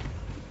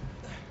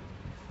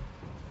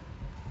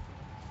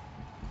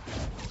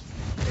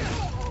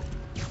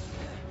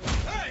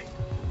 Hey!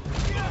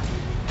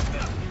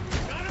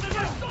 Got him in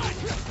my sight!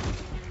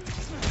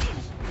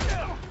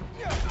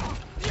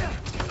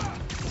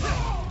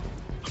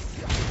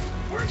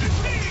 We're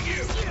detaining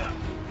you!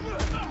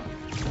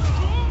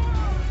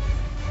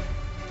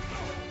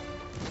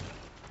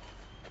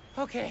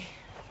 Okay.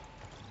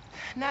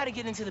 Now to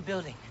get into the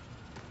building.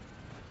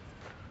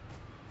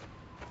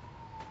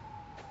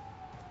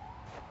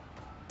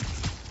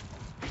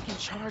 I can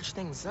charge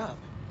things up.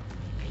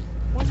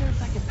 Wonder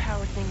if I can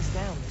power things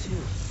down,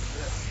 too.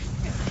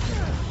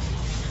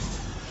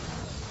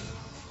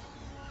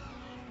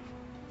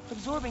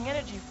 Absorbing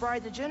energy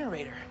fried the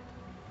generator.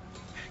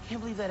 I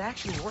can't believe that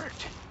actually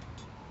worked.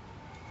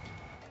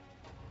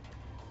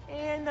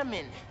 And I'm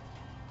in.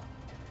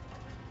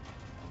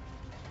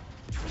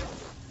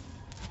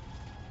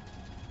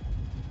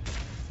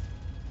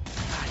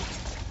 Got it.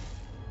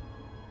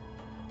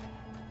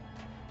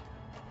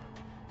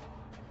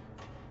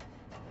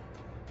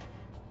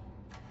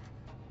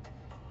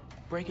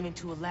 Breaking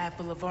into a lab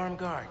full of armed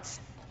guards.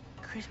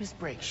 Christmas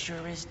break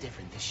sure is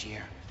different this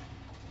year.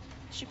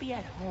 I should be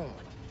at home,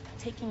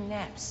 taking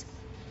naps,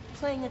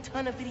 playing a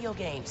ton of video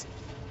games,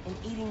 and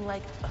eating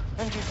like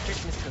 100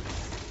 Christmas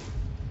cookies.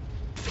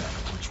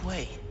 Which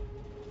way?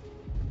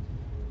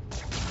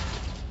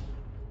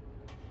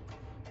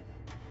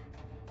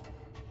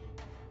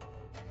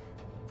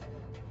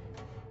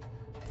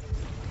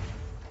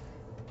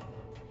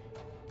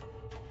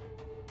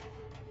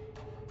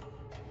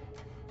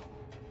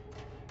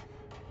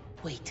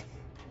 Wait, did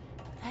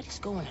I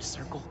just go in a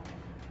circle?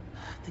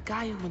 The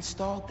guy who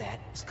installed that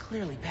is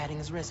clearly padding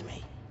his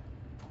resume.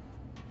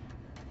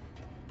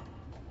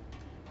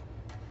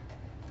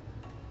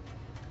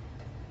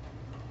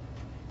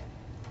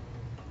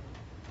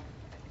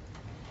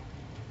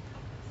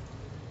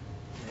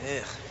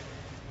 Ugh,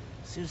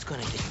 suit's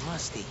gonna get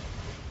musty.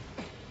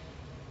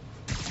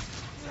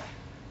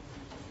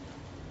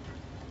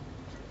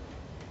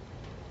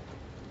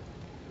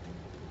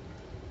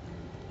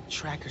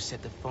 Tracker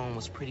said the phone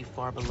was pretty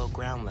far below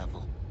ground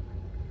level.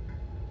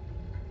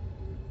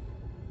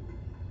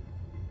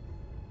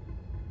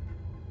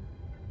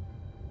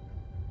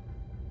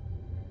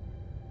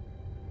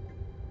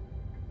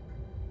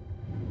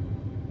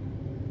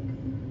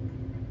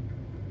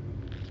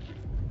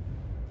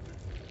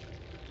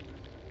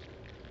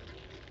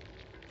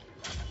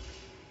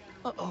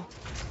 Uh-oh.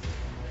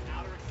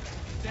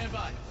 Stand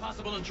by.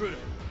 Possible intruder.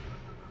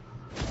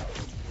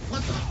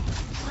 What the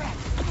crap?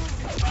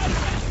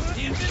 Spider-Man!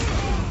 The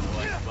invisible!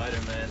 Boy,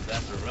 Spider-Man's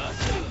after us.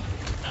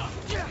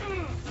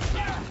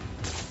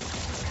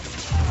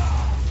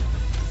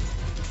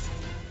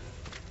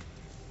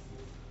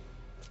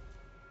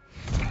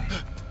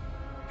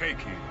 Hey,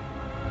 kid.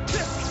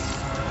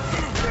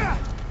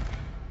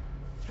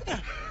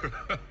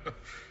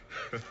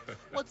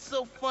 What's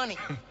so funny?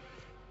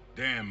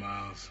 Damn,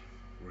 Miles.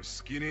 For a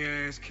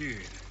skinny-ass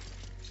kid,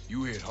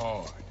 you hit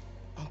hard.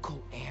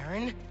 Uncle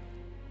Aaron?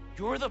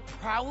 You're the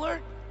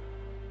Prowler?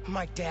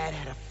 My dad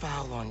had a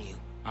foul on you.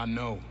 I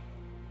know.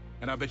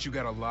 And I bet you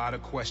got a lot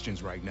of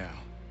questions right now.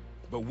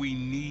 But we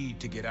need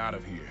to get out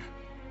of here.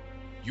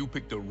 You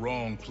picked the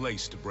wrong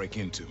place to break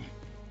into.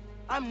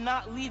 I'm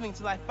not leaving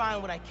till I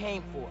find what I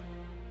came for.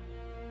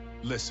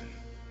 Listen,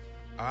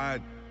 I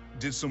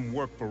did some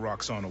work for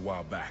Roxxon a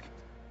while back.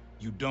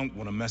 You don't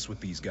want to mess with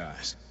these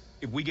guys.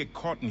 If we get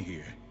caught in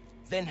here...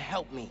 Then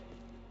help me.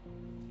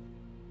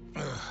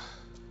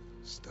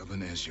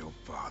 Stubborn as your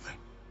father.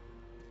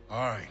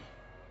 All right,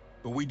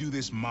 but we do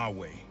this my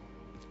way.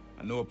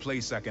 I know a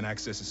place I can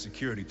access a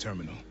security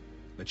terminal.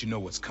 Let you know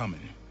what's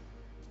coming.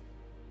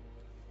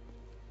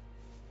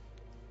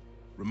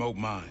 Remote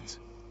mines.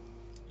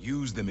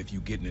 Use them if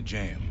you get in a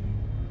jam.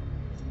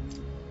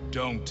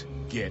 Don't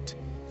get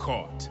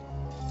caught.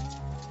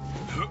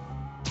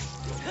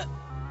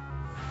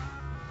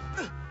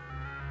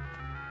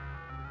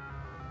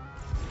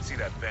 See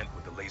that vent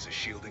with the laser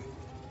shielding?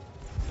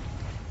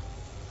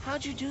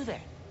 How'd you do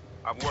that?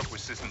 I've worked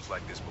with systems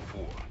like this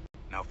before.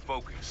 Now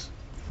focus.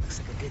 Looks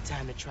like a good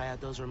time to try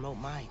out those remote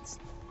mines.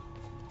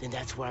 Then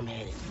that's where I'm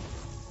headed.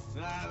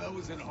 Nah, that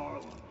was in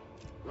Harlem.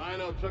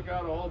 Rhino took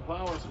out a whole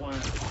power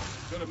plant.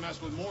 Could have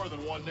messed with more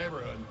than one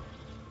neighborhood.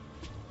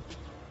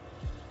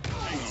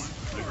 Hang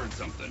on, I heard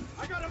something.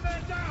 I got a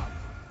man down!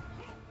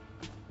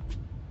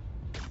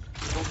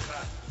 What's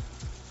that?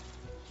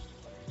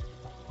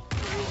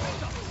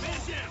 Man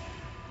down!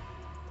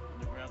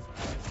 Underground's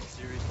having some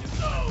serious news.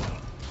 No!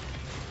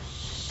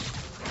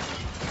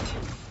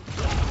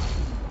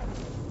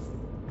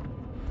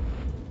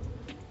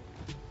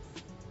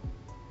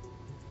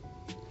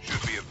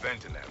 Should be a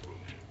vent in that room.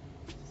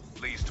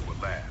 Leads to a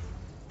lab,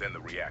 then the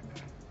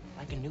reactor.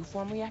 Like a new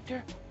form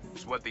reactor?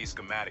 It's what these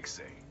schematics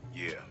say,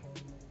 yeah.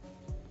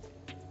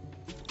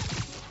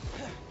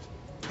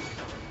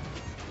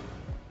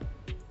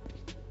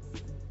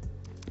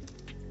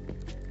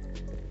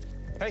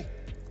 Hey,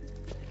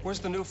 where's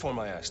the new form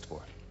I asked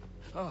for?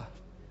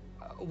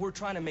 We're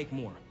trying to make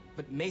more,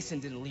 but Mason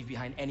didn't leave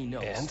behind any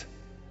notes. And?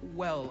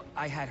 Well,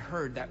 I had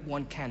heard that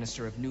one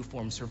canister of new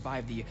form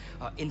survived the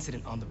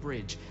incident on the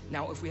bridge.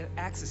 Now, if we had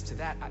access to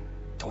that,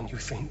 Don't you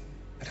think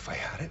that if I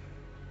had it,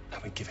 I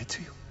would give it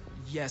to you?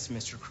 Yes,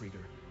 Mr.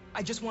 Krieger.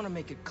 I just want to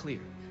make it clear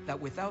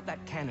that without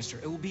that canister,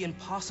 it will be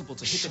impossible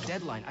to hit the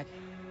deadline.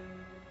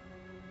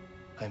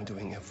 I'm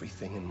doing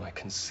everything in my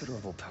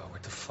considerable power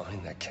to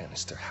find that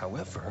canister.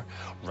 However,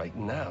 right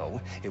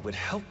now, it would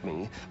help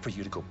me for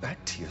you to go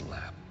back to your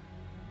lab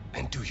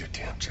and do your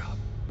damn job.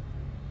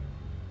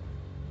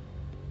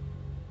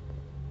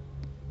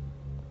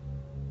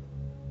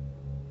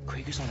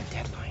 Krieger's on a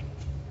deadline.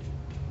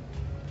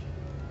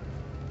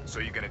 So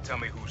you're gonna tell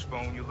me whose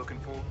phone you're looking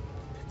for?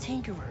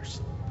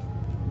 Tinkerers.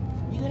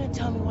 You gonna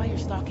tell me why you're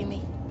stalking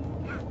me?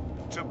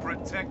 To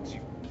protect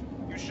you.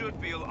 You should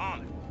feel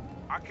honored.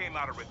 I came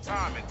out of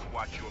retirement to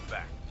watch your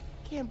back.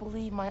 Can't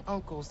believe my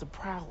uncle's the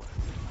Prowler.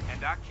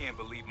 And I can't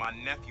believe my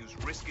nephew's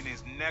risking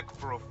his neck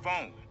for a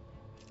phone.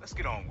 Let's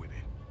get on with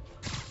it.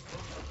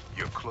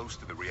 You're close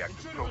to the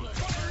reactor prototype.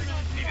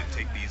 Need to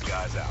take these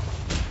guys out.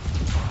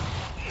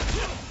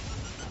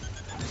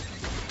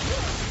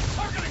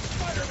 Targeting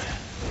Spider-Man!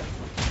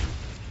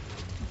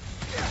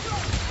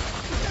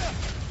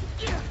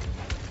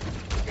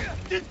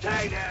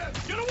 Detain him!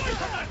 Get away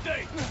from that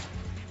thing!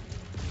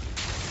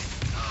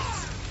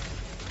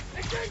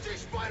 Engaging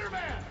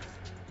Spider-Man!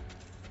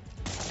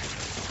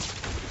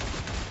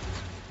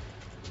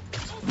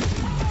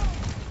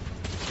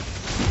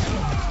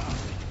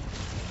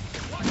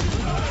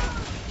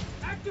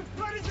 Active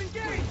threat is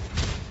engaged!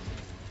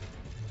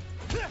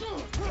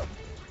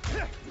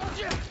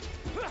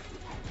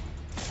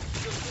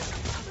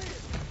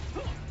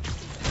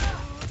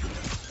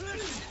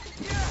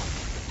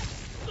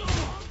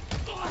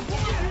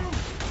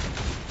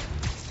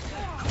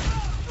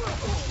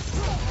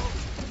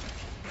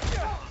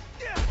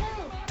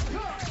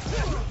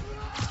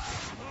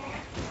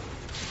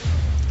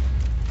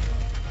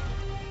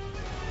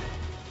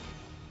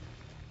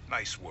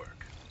 Nice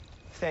work.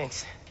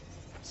 Thanks.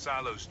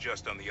 Silo's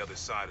just on the other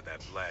side of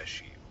that blast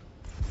shield.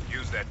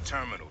 Use that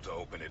terminal to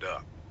open it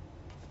up.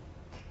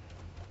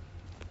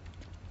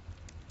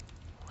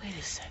 Wait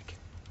a sec.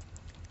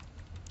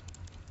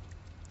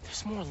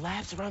 There's more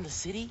labs around the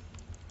city?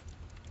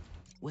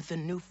 With a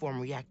new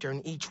form reactor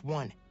in each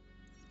one.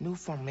 New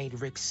form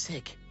made Rick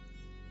sick.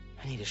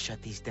 I need to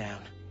shut these down.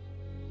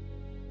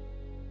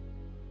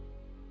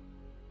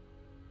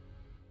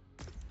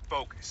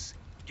 Focus.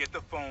 Get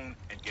the phone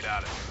and get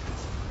out of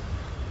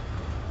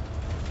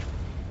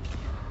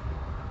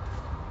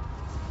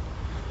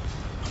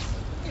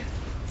here.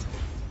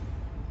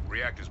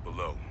 Reactors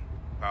below.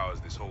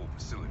 Powers this whole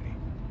facility.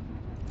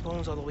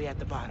 Phone's all the way at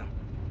the bottom.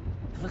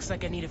 It looks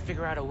like I need to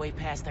figure out a way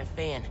past that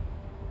fan.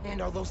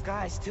 And all those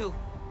guys, too.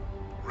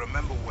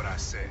 Remember what I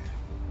said.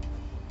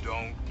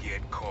 Don't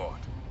get caught.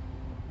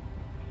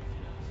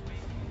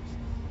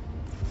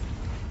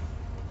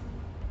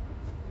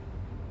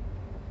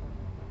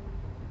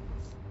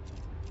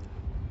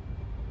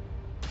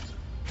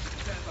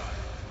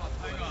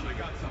 Hang on, I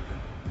got something.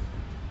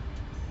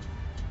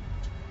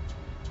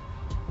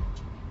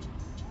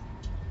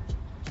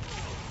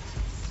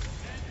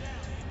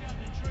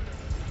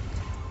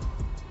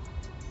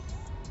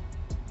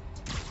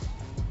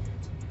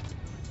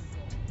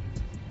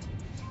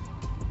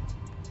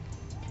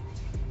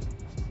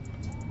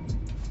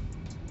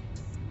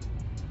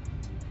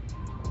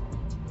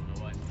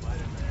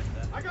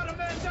 I got a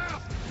man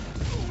down!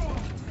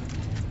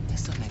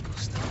 Eso me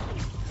gustó.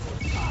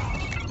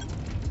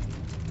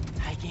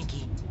 Hi,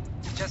 Genki.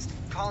 Just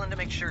calling to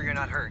make sure you're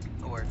not hurt,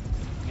 or,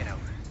 you know,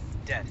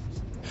 dead.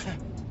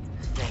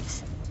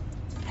 Thanks.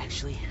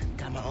 Actually,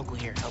 got my uncle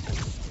here helping.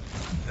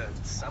 The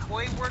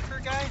subway worker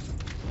guy?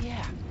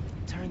 Yeah.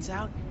 Turns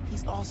out,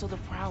 he's also the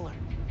Prowler.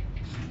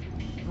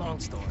 Long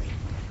story.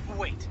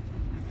 Wait,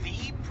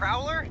 the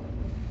Prowler?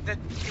 The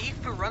thief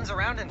who runs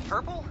around in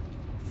purple?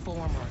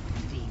 Former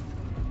thief.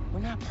 We're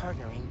not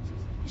partnering.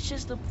 It's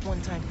just a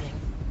one-time thing.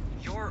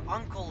 Your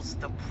uncle's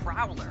the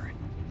Prowler.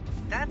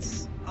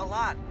 That's a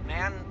lot,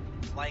 man.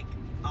 Like,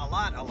 a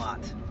lot.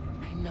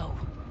 I know.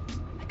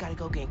 I gotta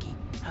go, Genki.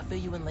 I'll fill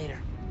you in later.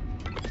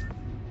 Don't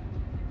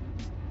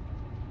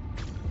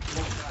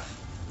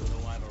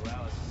know why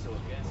Morales is so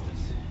against us.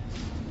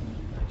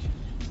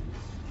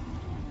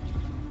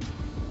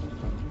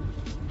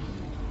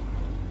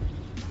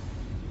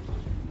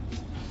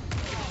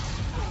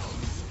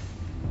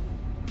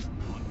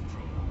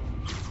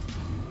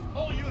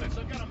 All units,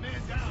 I've got a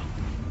man down.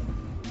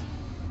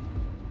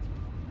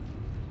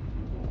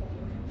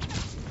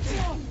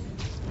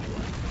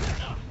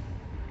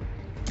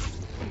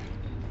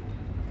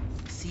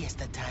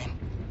 Siesta time.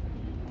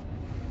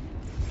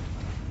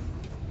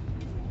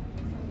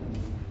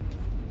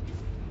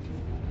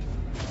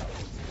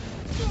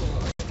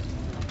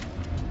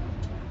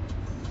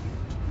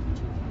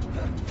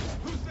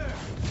 Who's there?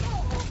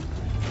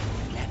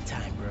 Nap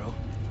time, bro.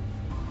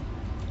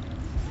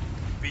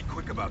 Be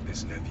quick about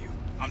this, nephew.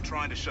 I'm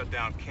trying to shut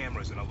down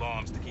cameras and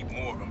alarms to keep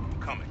more of them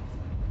from coming.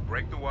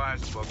 Break the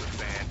wires above the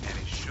fan and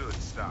it should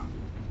stop.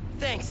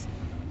 Thanks.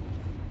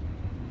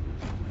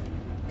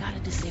 Gotta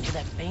disable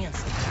that fan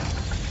somehow.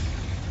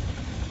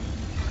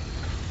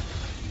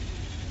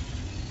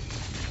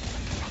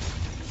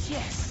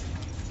 Yes.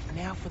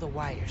 Now for the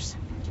wires.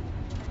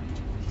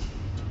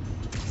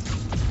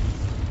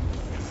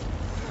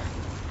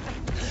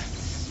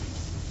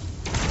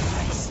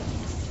 Nice.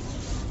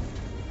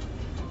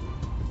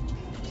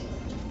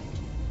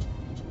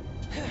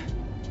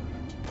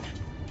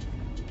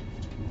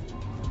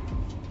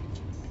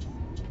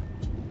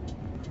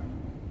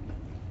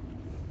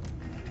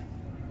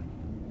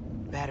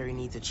 Battery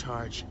needs a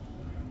charge.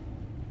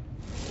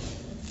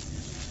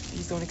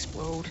 Please don't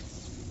explode.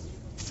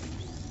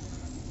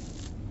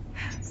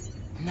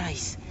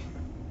 Nice.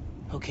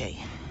 Okay.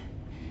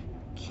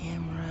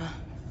 Camera,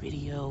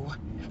 video.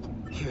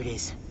 Here it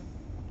is.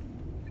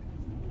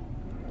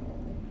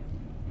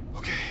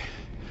 Okay.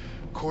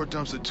 Core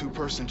dump's a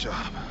two-person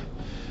job.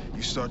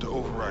 You start to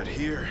override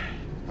here,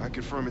 I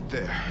confirm it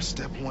there.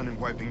 Step one in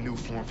wiping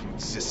Nuform from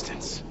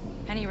existence.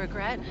 Any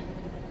regret?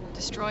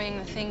 Destroying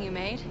the thing you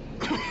made?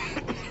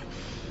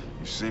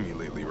 You've seen me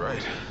lately,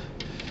 right?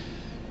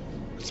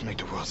 Let's make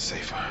the world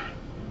safer.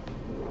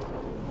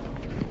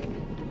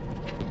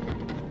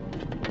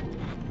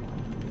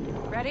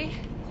 Ready?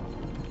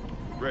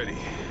 Ready.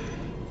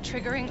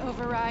 Triggering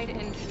override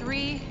in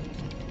 3,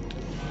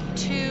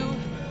 2...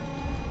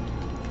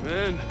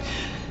 Man.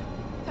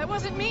 That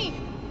wasn't me!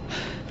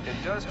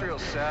 Industrial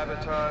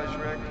sabotage,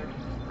 Rick?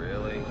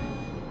 Really?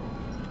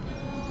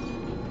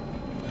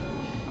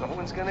 No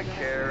one's gonna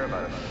care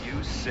about a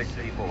few sick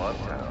people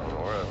uptown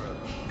or a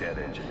dead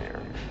engineer.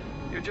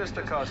 You're just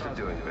the cost of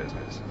doing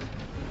business.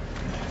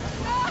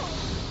 No!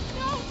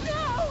 No,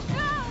 no,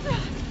 no!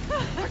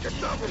 I can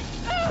stop him!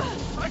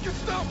 I can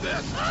stop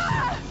this!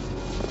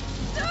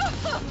 No!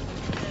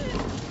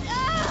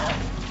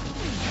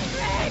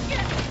 Rick!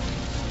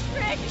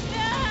 Rick,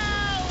 no!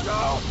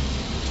 No!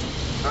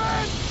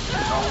 Ben!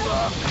 Hold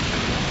up!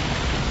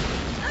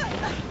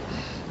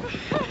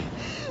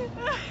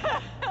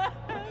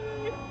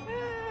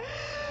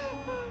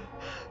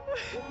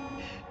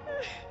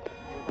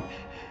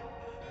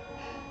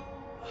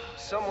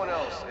 Someone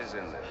else is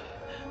in there.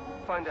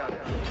 Find out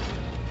who.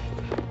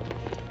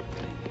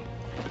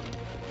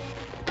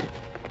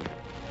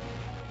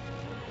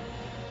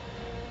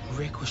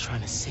 Rick was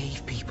trying to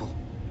save people.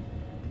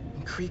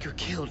 And Krieger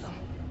killed them.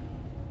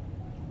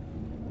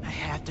 I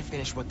have to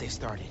finish what they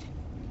started.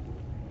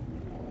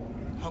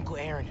 Uncle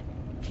Aaron,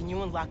 Can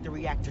you unlock the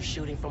reactor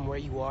shooting from where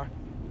you are?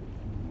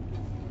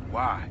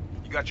 Why?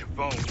 You got your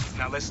phone.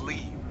 Now let's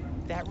leave.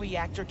 That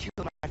reactor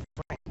killed my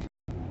friend.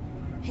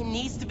 It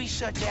needs to be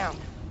shut down.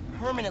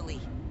 Permanently.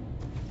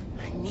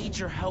 I need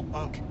your help,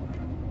 Unc.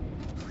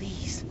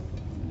 Please.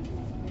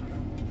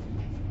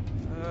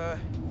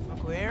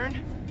 Uncle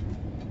Aaron?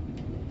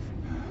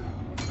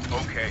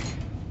 Okay.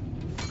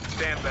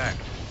 Stand back.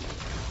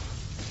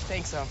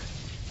 Thanks, Unc.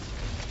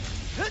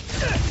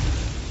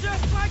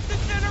 Just like the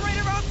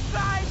generator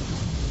outside!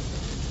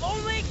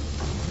 Only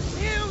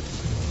huge!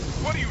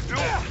 What are you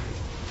doing?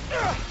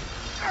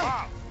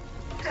 Wow.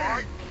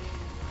 Alright.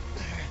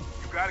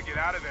 You gotta get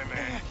out of there,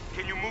 man.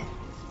 Can you move?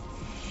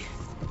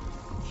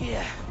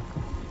 Yeah.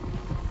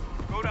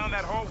 Go down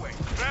that hallway.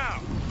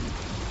 Now!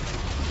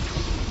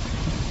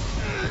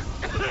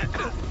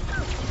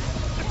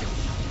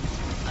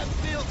 I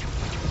feel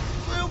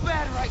real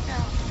bad right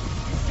now.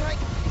 It's like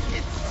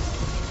it's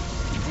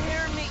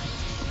tearing me.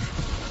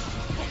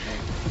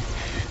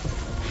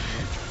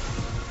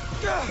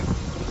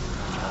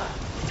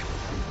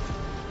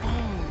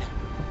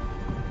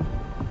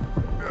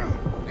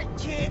 I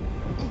can't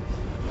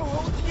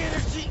hold the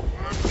energy.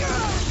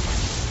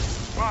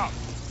 Wow.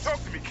 Talk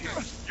to me, kid.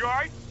 You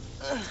alright?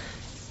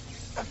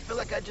 I feel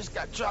like I just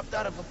got dropped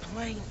out of a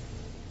plane.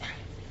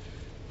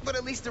 But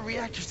at least the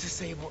reactor's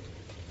disabled.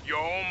 You're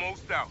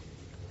almost out.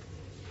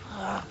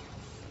 I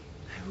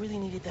really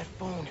needed that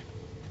phone.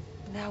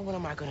 Now what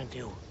am I gonna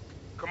do?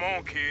 Come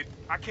on, kid.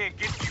 I can't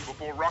get to you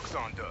before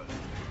Roxxon does.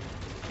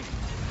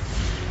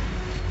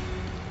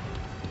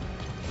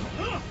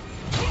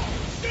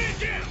 Stand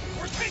down!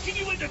 We're taking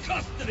you into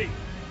custody!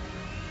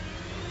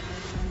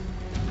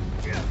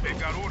 They've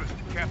got orders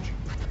to capture you.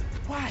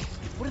 Why?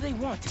 What do they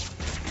want?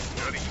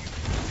 Study you,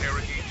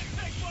 interrogate you.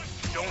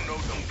 Don't know,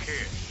 don't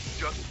care.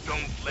 Just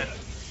don't let them.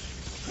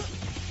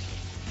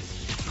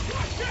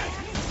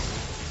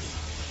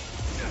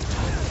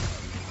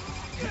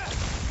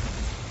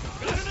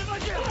 Got him in my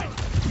side!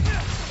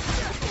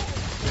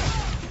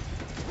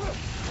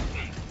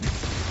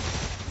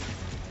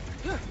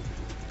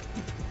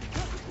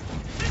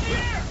 In the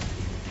air!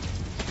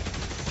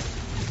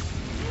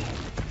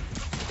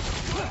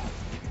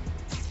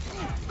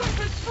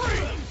 Weapons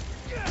free!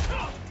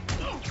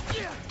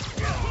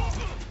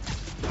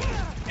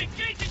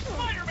 Engaging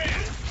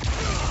Spider-Man!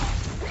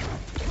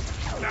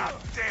 Ah,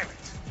 damn it!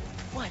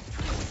 What?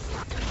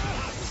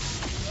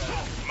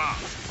 Mom,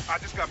 I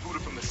just got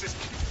booted from the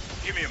system.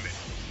 Give me a minute.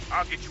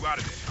 I'll get you out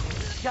of there.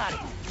 Got it.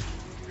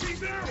 Be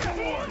there,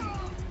 boy!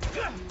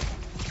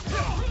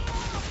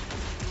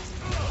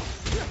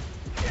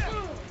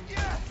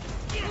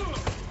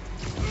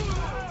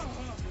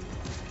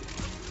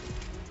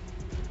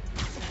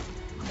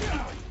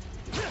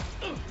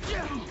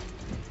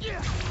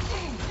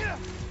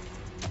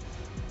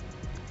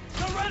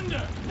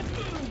 Surrender!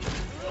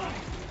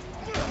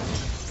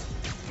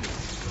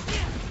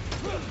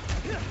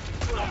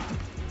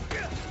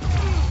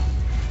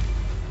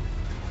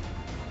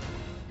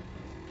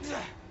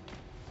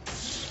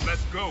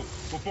 Let's go,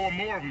 before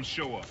more of them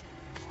show up.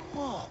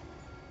 Whoa.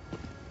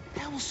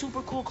 That was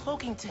super cool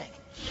cloaking tech.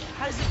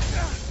 How does it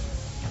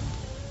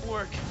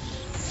work?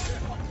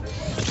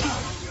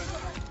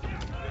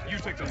 You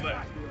take the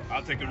left.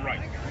 I'll take the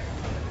right.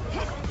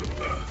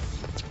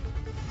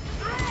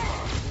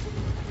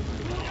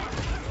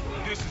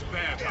 This is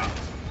bad, Pop.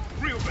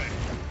 Real bad.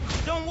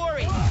 Don't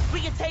worry. We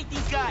can take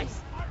these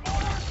guys.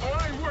 Oh,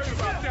 I ain't worried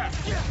about that.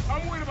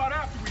 I'm worried about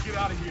after we get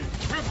out of here.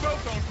 We're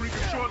both on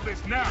freaking short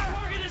list now.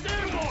 Target is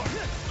airborne!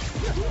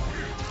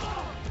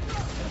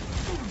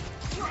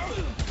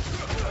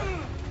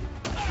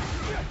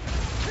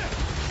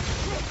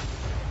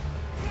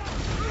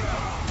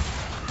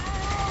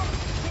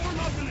 Form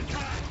up and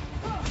attack!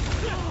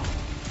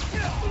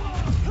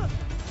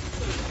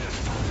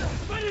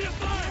 Ready to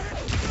fire!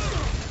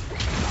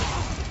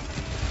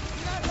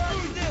 Not hard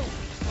to do.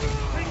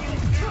 Taking you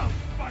down,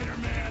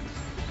 Spider-Man!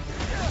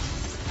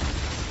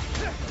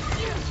 That felt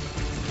good.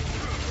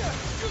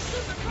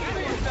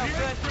 The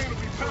train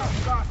will be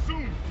passing by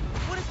soon.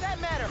 What does that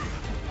matter?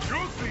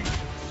 You'll see.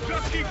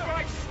 Just keep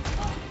fighting.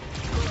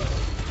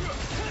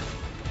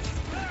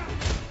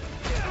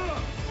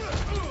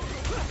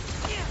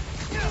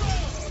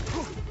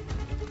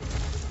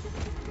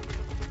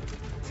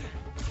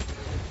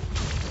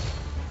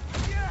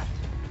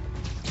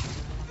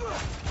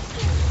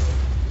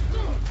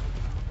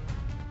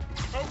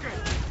 Okay,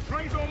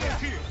 train's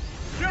almost here.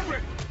 Get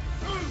ready.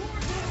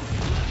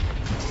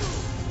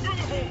 Through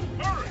the hole.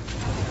 Hurry.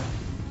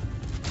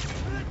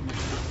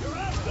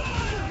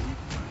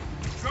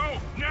 Go,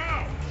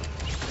 now!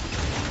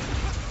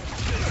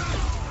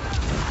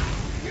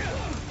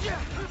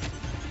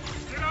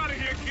 Get out of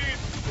here, kid!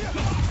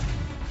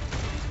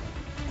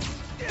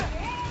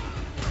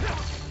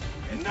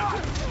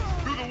 Enough!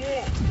 Through the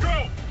wall! Go!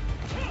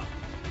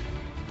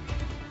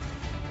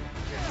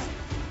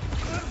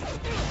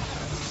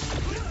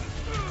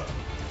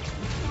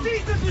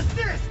 Cease and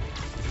desist!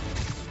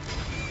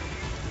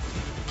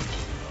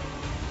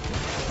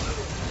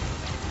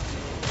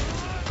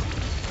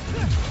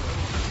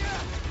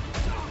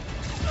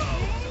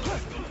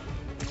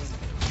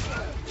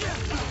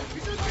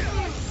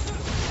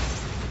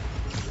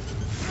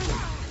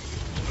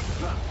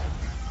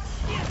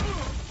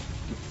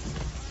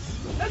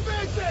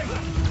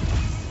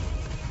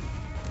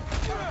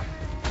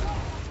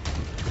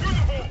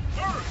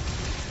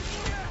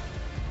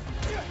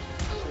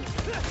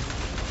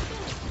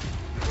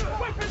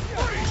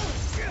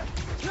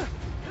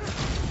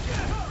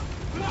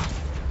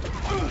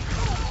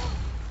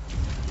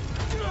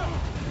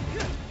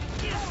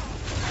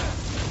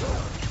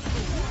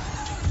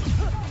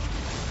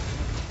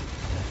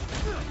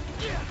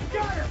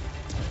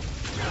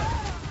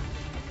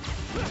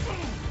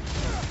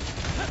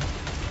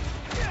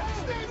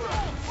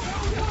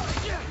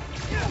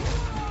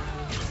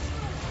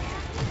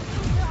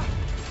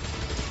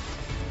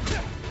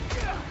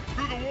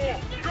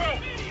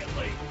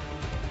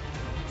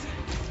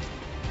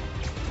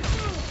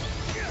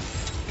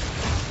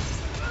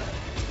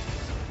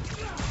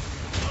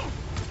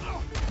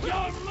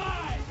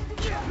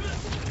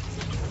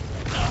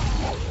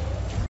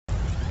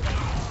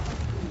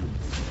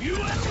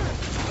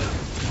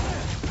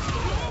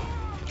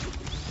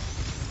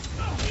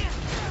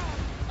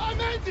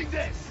 lifting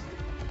this!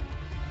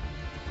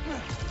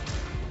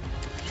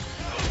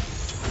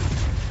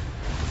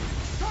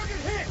 Target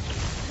hit!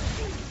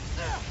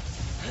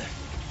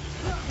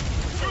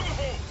 Through the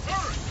hole!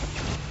 Hurry!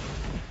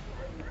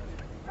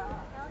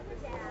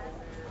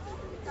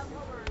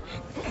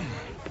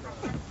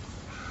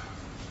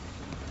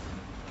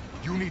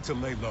 You need to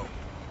lay low.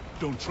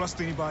 Don't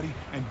trust anybody,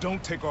 and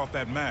don't take off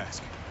that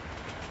mask.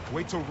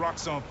 Wait till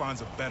Roxxon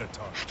finds a better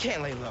target. I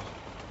can't lay low.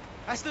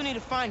 I still need to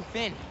find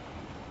Finn.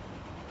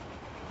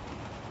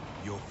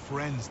 Your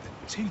friend's the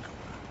Tinkerer.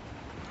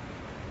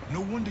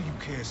 No wonder you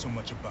care so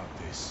much about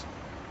this.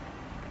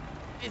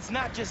 It's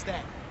not just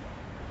that.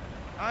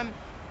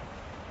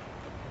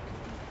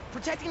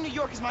 Protecting New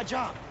York is my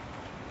job.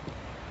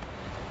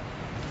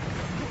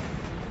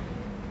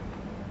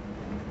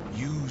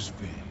 Use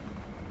Finn.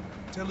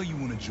 Tell her you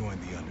want to join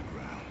the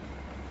underground.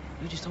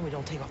 You just told me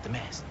don't take off the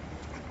mask.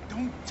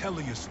 Don't tell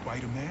her you're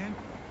Spider-Man.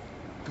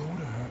 Go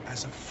to her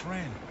as a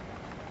friend.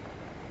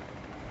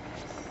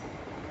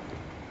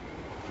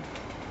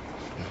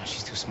 No,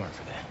 she's too smart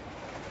for that.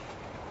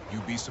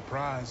 You'd be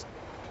surprised.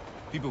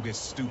 People get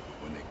stupid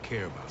when they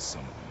care about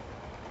something.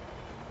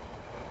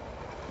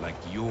 Like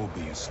you're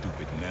being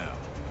stupid now.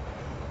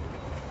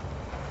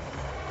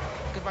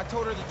 If I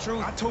told her the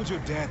truth... I told your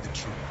dad the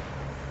truth.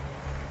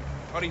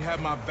 Thought he had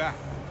my back.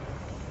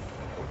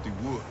 Hoped he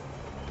would.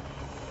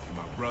 And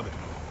my brother.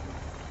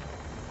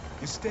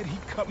 Instead, he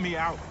cut me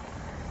out.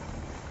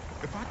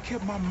 If I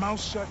kept my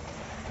mouth shut,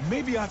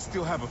 maybe I'd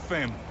still have a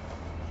family.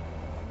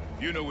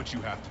 You know what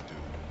you have to do.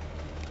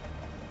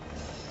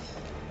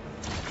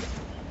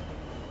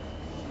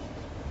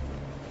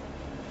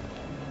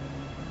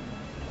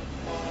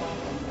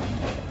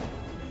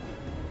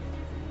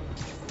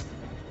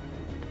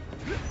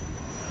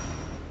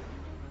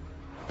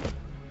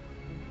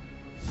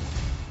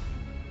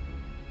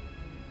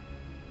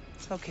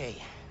 Okay,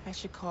 I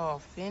should call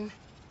Finn.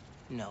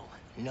 No.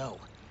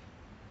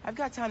 I've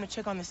got time to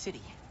check on the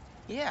city.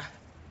 Yeah,